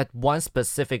job. At one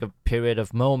specific period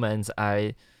of moments,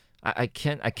 I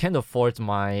can't afford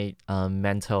my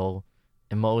mental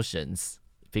emotions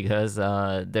because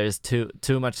there's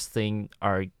too much thing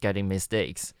are getting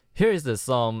mistakes. Here is the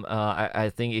song. I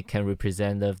think it can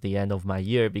represent of the end of my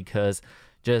year because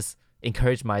just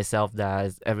encourage myself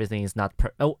that everything is not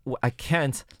I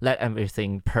can't let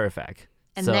everything perfect.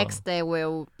 And so, next day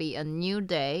will be a new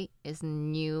day, is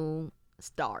new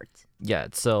start. Yeah,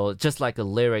 so just like the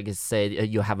lyric is said,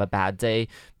 you have a bad day,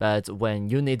 but when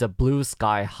you need a blue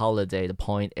sky holiday, the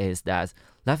point is that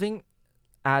laughing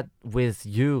at with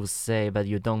you say, but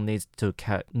you don't need to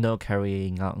no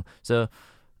carrying on. So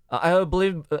I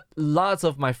believe lots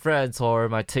of my friends or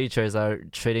my teachers are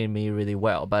treating me really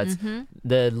well, but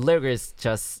the lyrics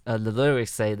just the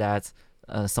lyrics say that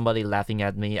somebody laughing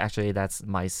at me, actually that's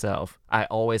myself. I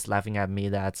always laughing at me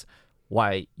that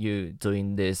why you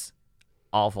doing this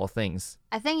awful things.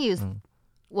 I think you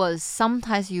was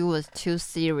sometimes you was too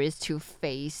serious to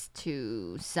face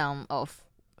to some of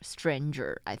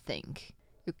stranger. I think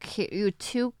you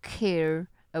too care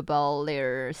about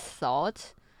their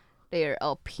thought, their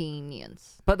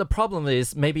opinions. But the problem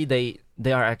is maybe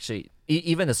they are actually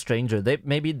even a stranger.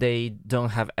 Maybe they don't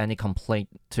have any complaint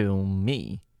to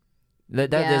me.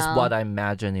 That is what I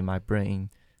imagine in my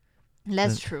brain.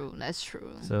 That's true. That's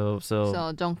true.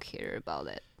 So don't care about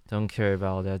it. Don't care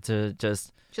about that.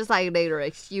 Just like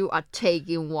lyrics, you are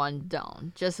taking one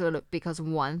down just because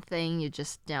one thing you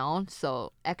just down.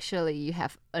 So actually, you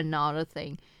have another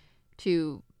thing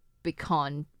to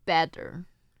become better.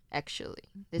 Actually,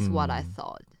 this is what I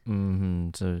thought.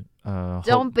 So,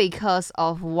 don't because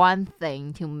of one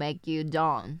thing to make you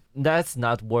down. That's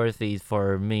not worthy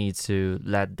for me to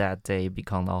let that day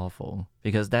become awful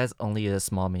because that's only a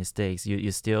small mistakes.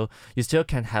 You still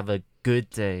can have a good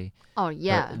day. Oh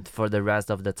yeah. For the rest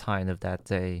of the time of that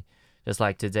day, just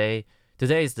like today.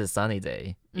 Today is the sunny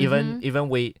day. Even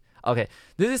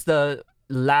this is the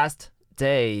last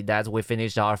day that we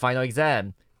finished our final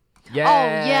exam. Yeah.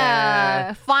 Oh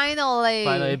yeah,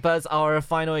 finally. But our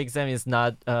final exam is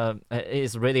not.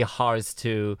 It's really hard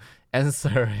to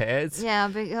answer it. Yeah,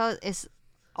 because it's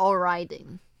all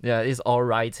writing. Yeah, it's all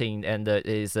writing and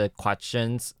it's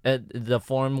questions. The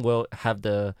form will have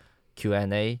the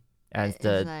Q&A and it's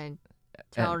like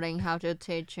telling how to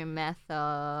teach a method.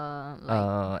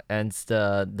 And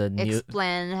the new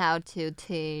explain how to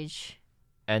teach.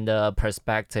 And the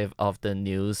perspective of the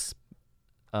news.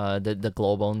 The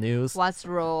global news. What's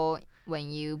role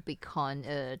when you become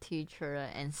a teacher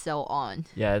and so on.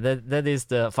 Yeah, that is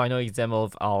the final exam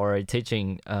of our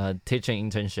teaching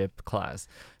internship class.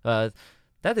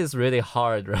 That is really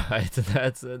hard, right?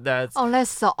 That's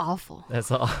so awful. That's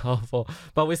so awful.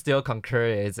 But we still conquer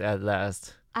it at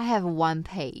last. I have one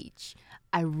page.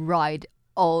 I write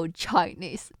all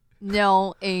Chinese.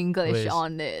 No English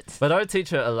on it. But our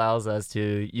teacher allows us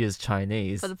to use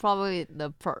Chinese. But probably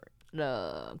the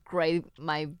grade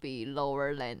might be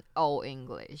lower than all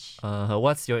English.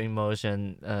 What's your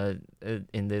emotion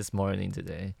in this morning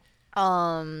today?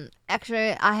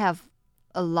 Actually, I have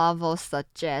a lot of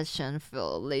suggestion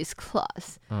for this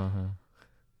class.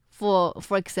 For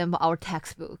example, our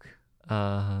textbook.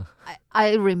 I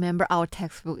remember our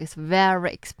textbook is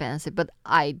very expensive, but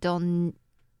I don't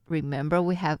remember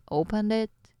we have opened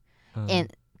it.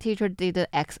 And teacher didn't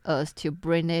ask us to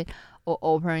bring it or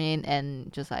open it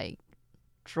and just like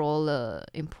draw the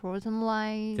important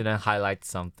line. Didn't highlight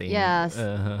something. Yes,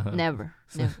 never.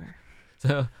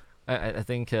 So I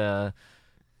think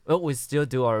we still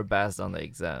do our best on the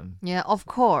exam. Yeah, of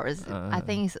course. I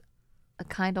think it's a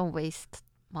kind of waste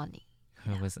money.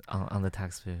 It was on the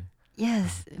textbook.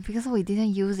 Yes, because we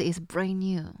didn't use it. It's brand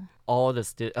new. All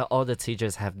the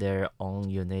teachers have their own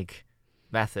unique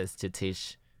methods to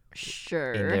teach.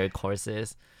 Sure. In their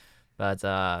courses,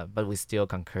 but we still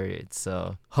conquer it.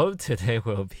 So hope today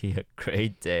will be a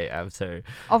great day after.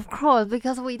 Of course,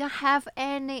 because we don't have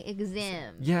any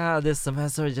exam. Yeah, this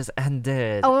semester just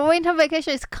ended. Our winter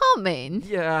vacation is coming.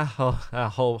 Yeah, I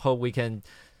hope we can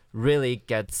really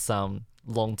get some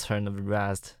long-term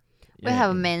rest. We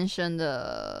have mentioned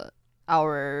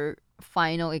our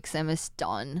final exam is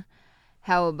done.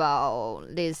 How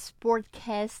about this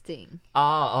broadcasting?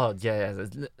 Yeah.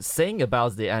 Saying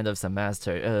about the end of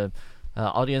semester,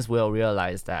 audience will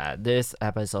realize that this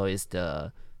episode is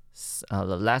the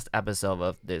last episode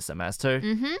of this semester.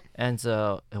 Mm-hmm. And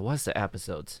what's the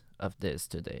episode? of this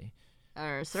today?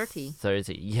 30.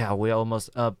 30. Yeah, we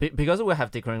almost because we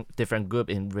have different group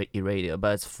in e-radio,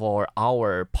 but for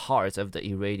our part of the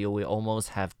e-radio, we almost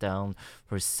have done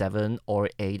for 7 or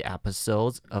 8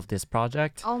 episodes of this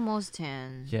project. Almost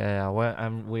 10. Yeah,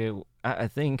 well, I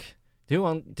think. Do you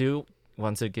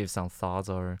want to give some thoughts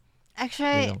or?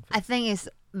 Actually, I think it's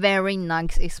very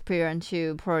nice experience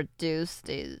to produce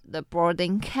the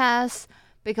broadcast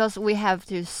because we have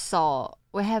to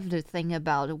think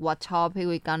about what topic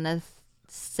we're gonna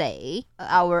say,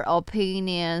 our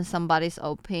opinion, somebody's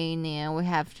opinion. We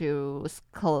have to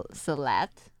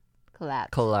collect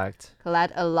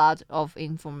a lot of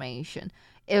information.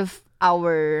 If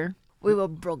we were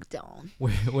broke down,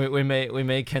 we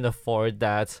may can't afford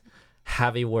that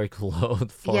heavy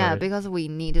workload for because we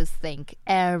need to think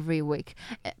every week,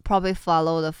 probably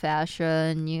follow the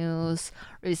fashion news,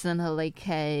 recently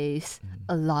case,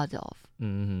 a lot of.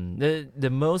 The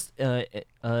most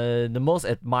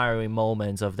admiring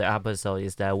moments of the episode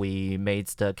is that we made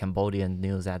the Cambodian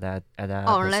news at that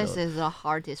episode. This is the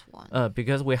hardest one.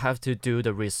 Because we have to do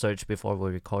the research before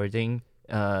we're recording.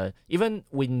 Even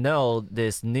we know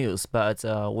this news, but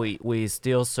we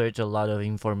still search a lot of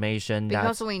information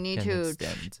because we need to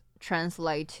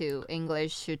translate to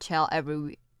English to tell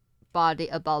everybody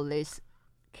about this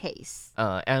case.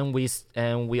 And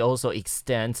we also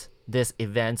extend this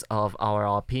event of our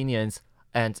opinions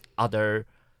and other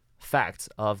facts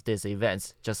of these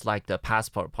events, just like the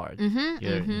passport part.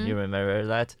 You remember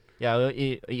that? Yeah,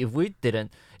 if we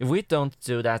don't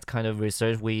do that kind of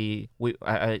research,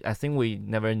 I think we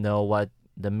never know what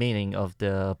the meaning of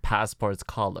the passport's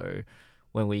color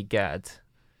when we get.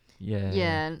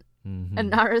 Yeah.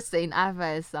 Another thing, I've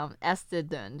had some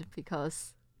accident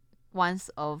because once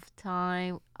of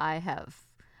time I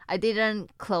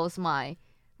didn't close my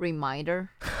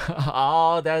reminder.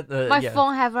 My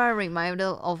phone have a reminder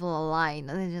of the line.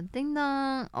 And then ding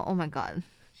dong. Oh my god.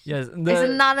 Yes,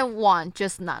 it's not one,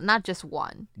 not just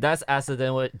one. That's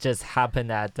accident what just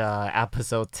happened at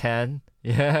episode 10.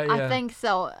 Yeah, I think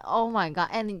so. Oh my god!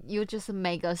 And you just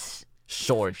make us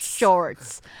shorts.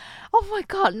 Oh my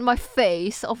god! My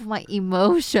face of my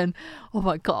emotion. Oh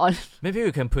my god. Maybe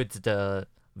we can put the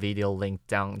video link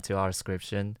down to our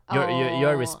description.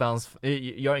 Your response.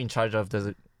 You're in charge of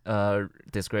the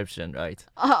description, right?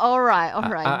 All right.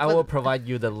 I will provide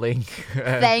you the link.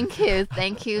 Thank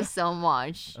you so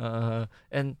much.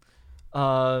 And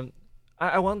I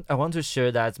want to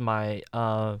share that my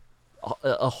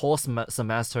a whole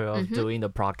semester of doing the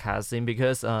broadcasting,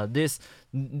 because this,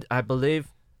 I believe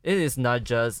it is not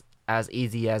just as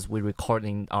easy as we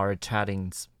recording our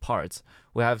chatting parts.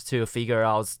 We have to figure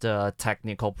out the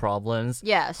technical problems.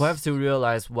 Yes. We have to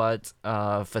realize what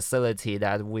facility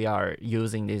that we are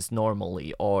using this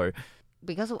normally, or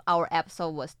because our episode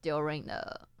was during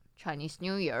the Chinese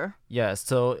New Year. Yes.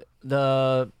 So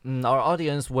our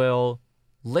audience will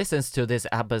listen to this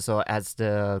episode as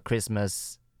the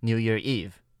Christmas New Year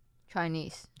Eve.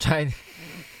 Chinese.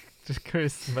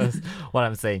 Christmas. What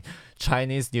I'm saying,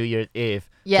 Chinese New Year Eve.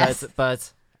 Yes.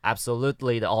 But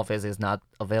absolutely, the office is not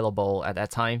available at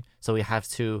that time, so we have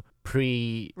to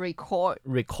record.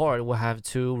 We have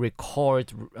to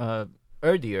record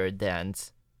earlier than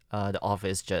the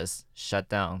office just shut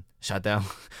down. The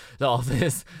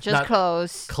office just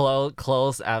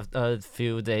close after a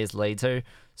few days later.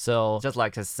 So just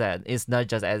like I said, it's not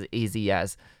just as easy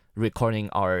as recording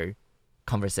our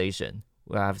conversation.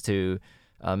 We have to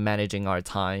managing our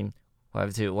time. We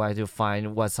have to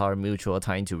find what's our mutual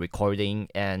time to recording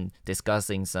and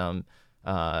discussing some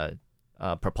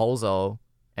proposal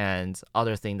and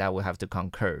other thing that we have to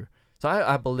conquer. So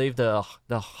I believe the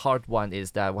hard one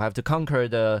is that we have to conquer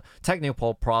the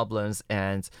technical problems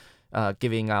and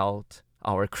giving out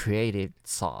our creative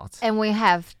thoughts. And we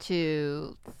have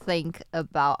to think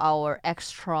about our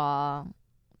extra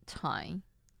time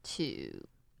to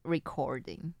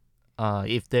recording.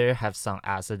 If there have some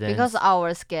accidents. Because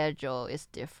our schedule is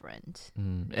different.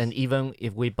 And even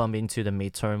if we bump into the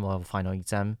midterm or final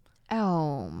exam.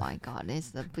 Oh my god, it's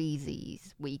the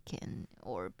busiest weekend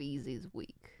or busiest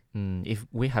week. If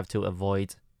we have to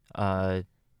avoid,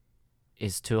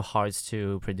 it's too hard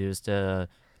to produce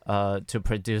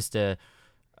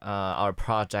our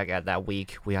project at that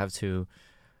week. We have to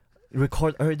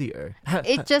record earlier.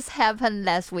 It just happened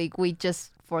last week. We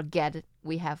just forget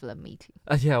we have the meeting.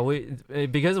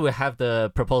 Because we have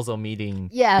the proposal meeting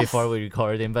before we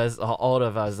recording, but both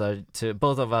of us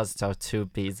are too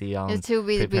busy on. It's too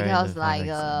busy because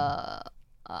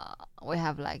we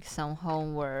have like some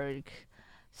homework,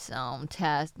 some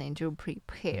testing to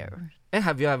prepare. And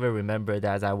have you ever remembered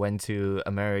that I went to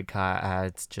America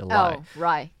at July? Oh,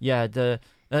 right. Yeah,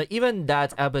 Even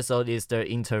that episode is the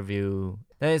interview.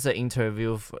 That is an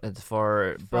interview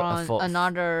for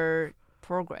another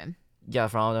program. Yeah,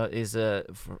 from is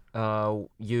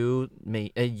you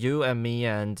and me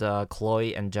and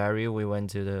Chloe and Jerry. We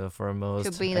went to the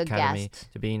Foremost Academy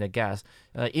to be in the guest.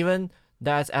 Even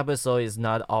that episode is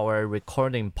not our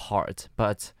recording part,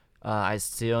 but I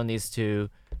still need to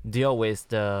deal with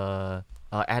the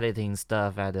editing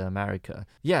stuff at America.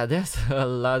 Yeah, there's a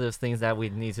lot of things that we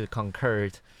need to conquer.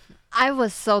 I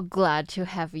was so glad to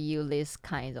have you this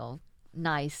kind of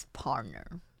nice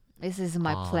partner. This is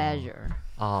my pleasure.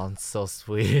 Oh, so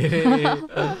sweet.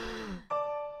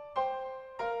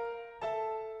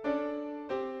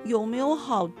 有没有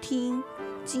好听、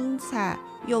精彩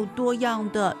又多样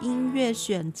的音乐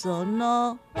选择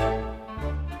呢？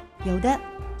有的，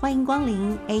欢迎光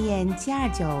临 AM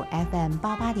 729 FM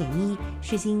 88.1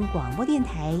世新广播电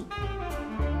台。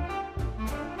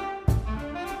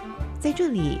在这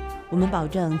里，我们保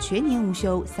证全年无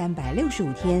休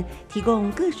365天，提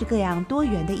供各式各样多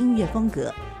元的音乐风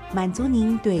格，满足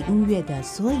您对音乐的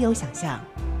所有想象。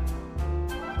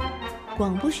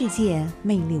广播世界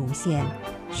魅力无限，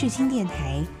世新电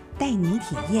台带你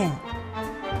体验。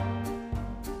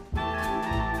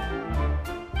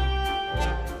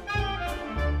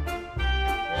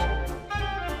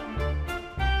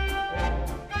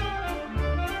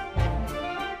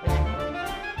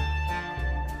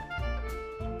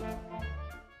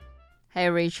Hey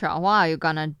Richard, what are you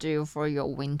gonna do for your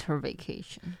winter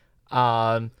vacation?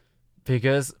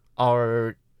 Because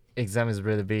our exam is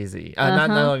really busy. Not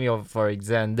only for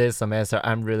exam this semester,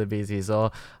 I'm really busy.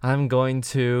 So I'm going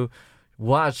to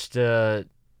watch the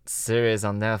series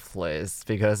on Netflix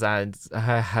because I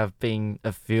have been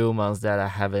a few months that I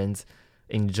haven't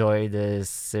enjoyed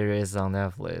this series on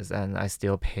Netflix, and I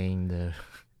still paying the.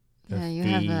 Yeah, you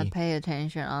have to pay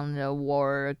attention on the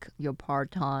work, your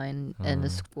part-time, and the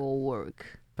school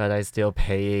work. But I still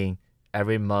paying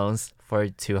every month for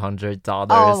 $200.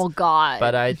 Oh God!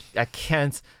 But I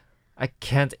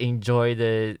can't enjoy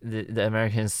the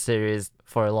American series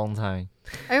for a long time.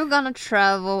 Are you gonna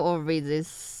travel or visit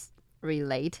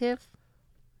relative?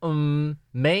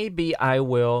 Maybe I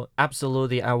will.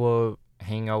 Absolutely, I will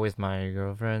hang out with my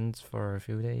girlfriend for a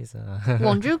few days.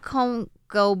 Won't you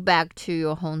go back to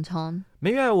your hometown?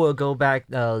 Maybe I will go back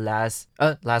last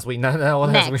week.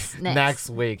 Next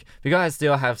week, because I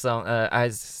still have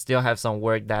some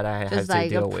work that I have to deal with. Just like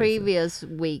the previous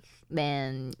week,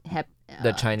 then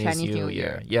the Chinese New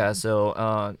Year. Yeah, so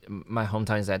my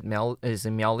hometown is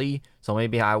in Miaoli, so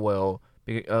maybe I will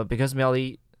because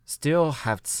Miaoli still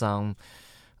have some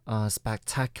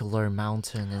spectacular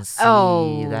mountain and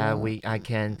sea that I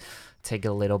can take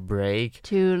a little break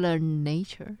to learn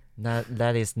nature.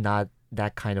 That is not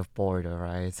that kind of border,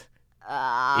 right?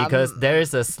 Because there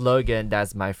is a slogan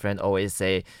that my friend always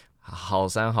say, 好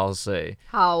山好水.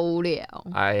 好无聊.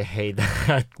 I hate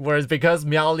that word because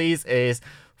Miaoli is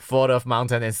full of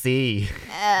mountain and sea.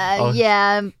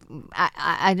 Yeah,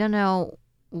 I don't know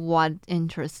what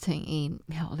interesting in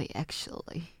Miaoli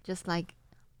actually. Just like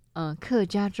客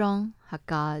家庄,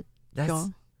 Hakka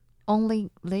庄.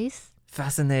 Only this?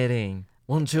 Fascinating.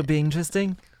 Won't you be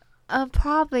interesting?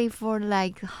 Probably for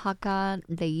like Hakka,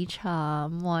 Leicha,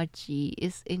 Mochi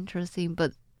is interesting,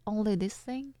 but only this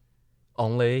thing?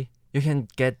 Only? You can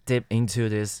get deep into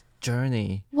this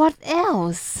journey. What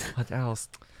else? What else?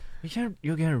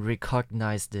 You can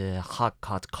recognize the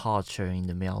Hakka culture in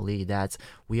the Miaoli, that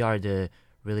we are the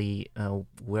really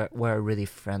we're really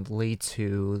friendly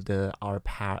to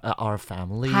our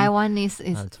family. Taiwanese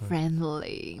is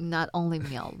friendly, not only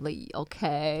Miaoli,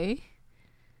 okay?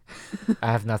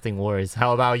 I have nothing worse.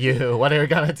 How about you? What are you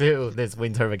gonna do this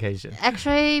winter vacation?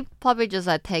 Actually, probably just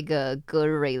take a good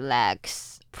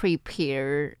relax,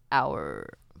 prepare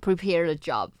the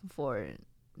job for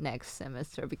next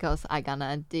semester because I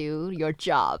gonna do your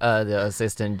job. The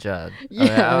assistant job.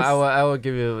 Yes. I will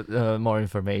give you more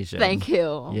information. Thank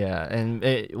you. Yeah, and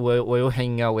will you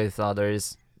hang out with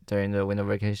others during the winter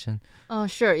vacation? Oh,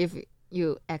 sure. If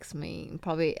you ask me,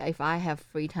 probably if I have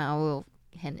free time, I will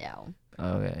hang out.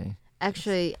 Okay.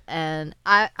 Actually, and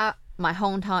I my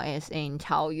hometown is in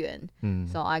Taoyuan,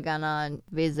 so I gonna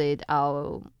visit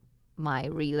my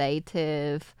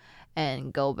relative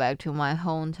and go back to my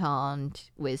hometown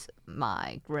with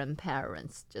my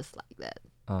grandparents, just like that.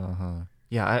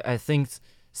 Yeah, I think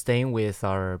staying with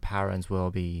our parents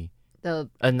will be the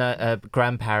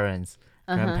grandparents.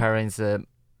 Grandparents,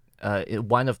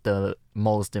 one of the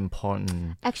most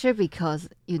important. Actually, because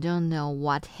you don't know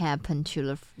what happened to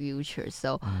the future,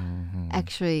 so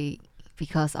actually,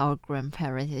 because our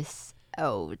grandparents is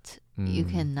old, you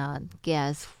cannot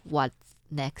guess what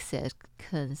next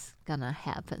second's gonna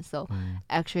happen. So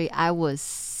actually, I was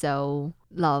so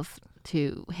loved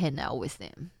to hang out with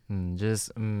them.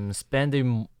 Just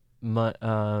spending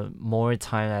more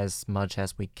time as much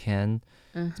as we can.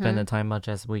 Spend the time much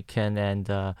as we can,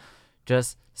 and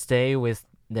just stay with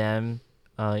them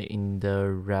in the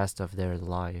rest of their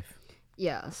life.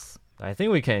 Yes. I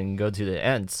think we can go to the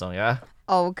end, Sonya.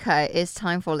 Okay, it's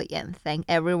time for the end. Thank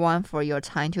everyone for your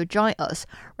time to join us.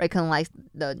 Recognize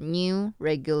the new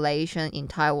regulation in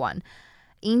Taiwan.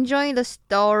 Enjoy the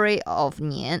story of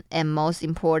Nian, and most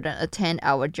important, attend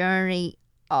our journey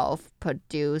of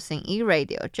producing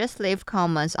e-radio. Just leave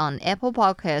comments on Apple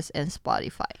Podcasts and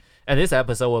Spotify. And this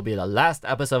episode will be the last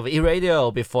episode of e-radio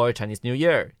before Chinese New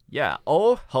Year. Yeah,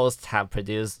 all hosts have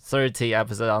produced 30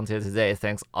 episodes until today.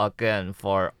 Thanks again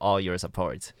for all your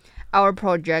support. Our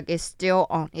project is still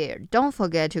on air. Don't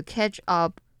forget to catch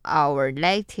up our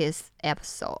latest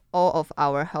episode. All of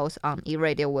our hosts on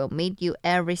e-radio will meet you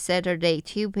every Saturday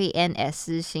 2 p.m. at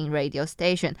Sixing Radio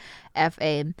Station,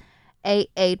 FM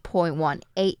 88.1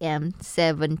 AM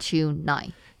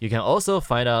 729. You can also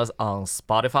find us on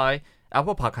Spotify,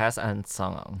 Apple Podcasts, and so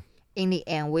on. In the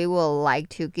end, we would like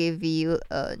to give you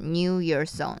a New Year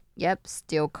song. Yep,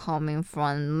 still coming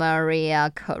from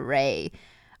Maria Carey.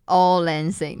 All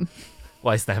Lansing.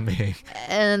 What does that mean?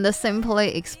 And the simple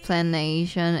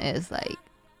explanation is like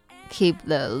keep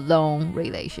the long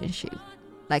relationship,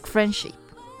 like friendship.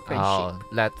 Oh,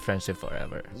 let friendship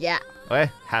forever. Yeah. Okay,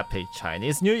 happy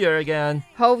Chinese New Year again.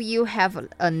 Hope you have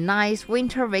a nice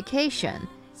winter vacation.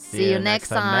 See you next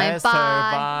time. Semester.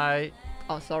 Bye.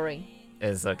 Oh, sorry.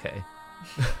 It's okay.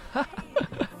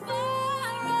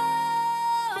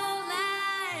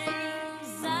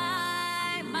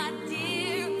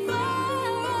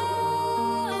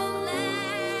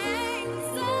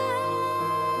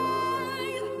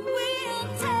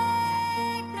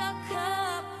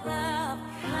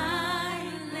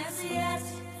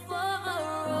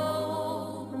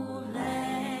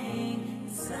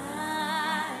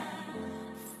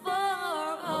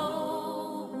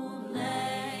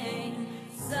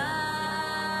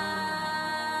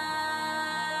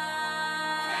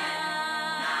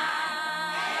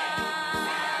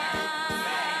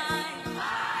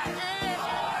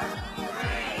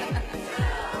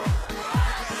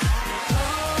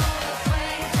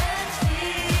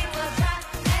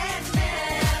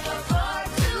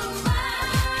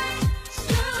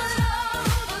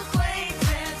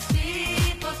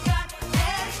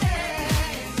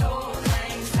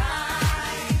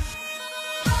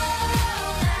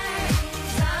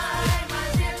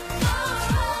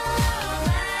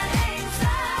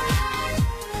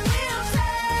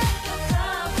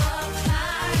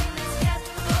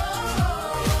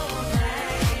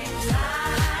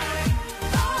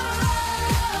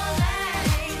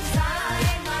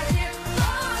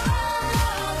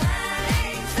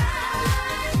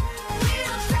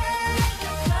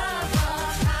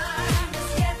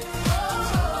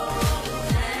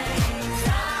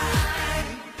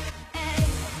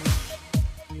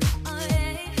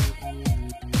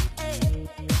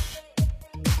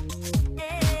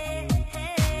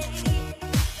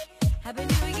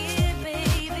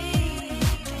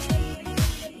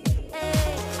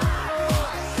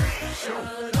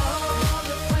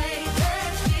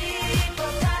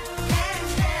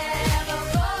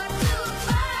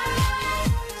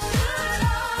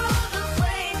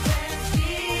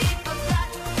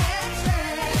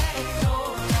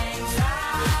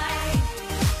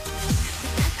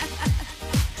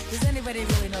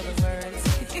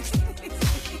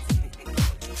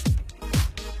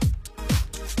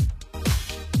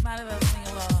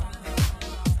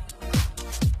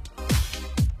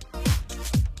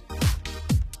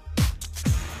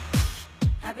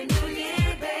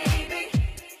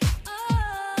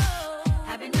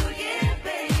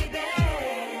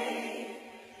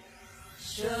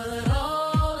 Shut up.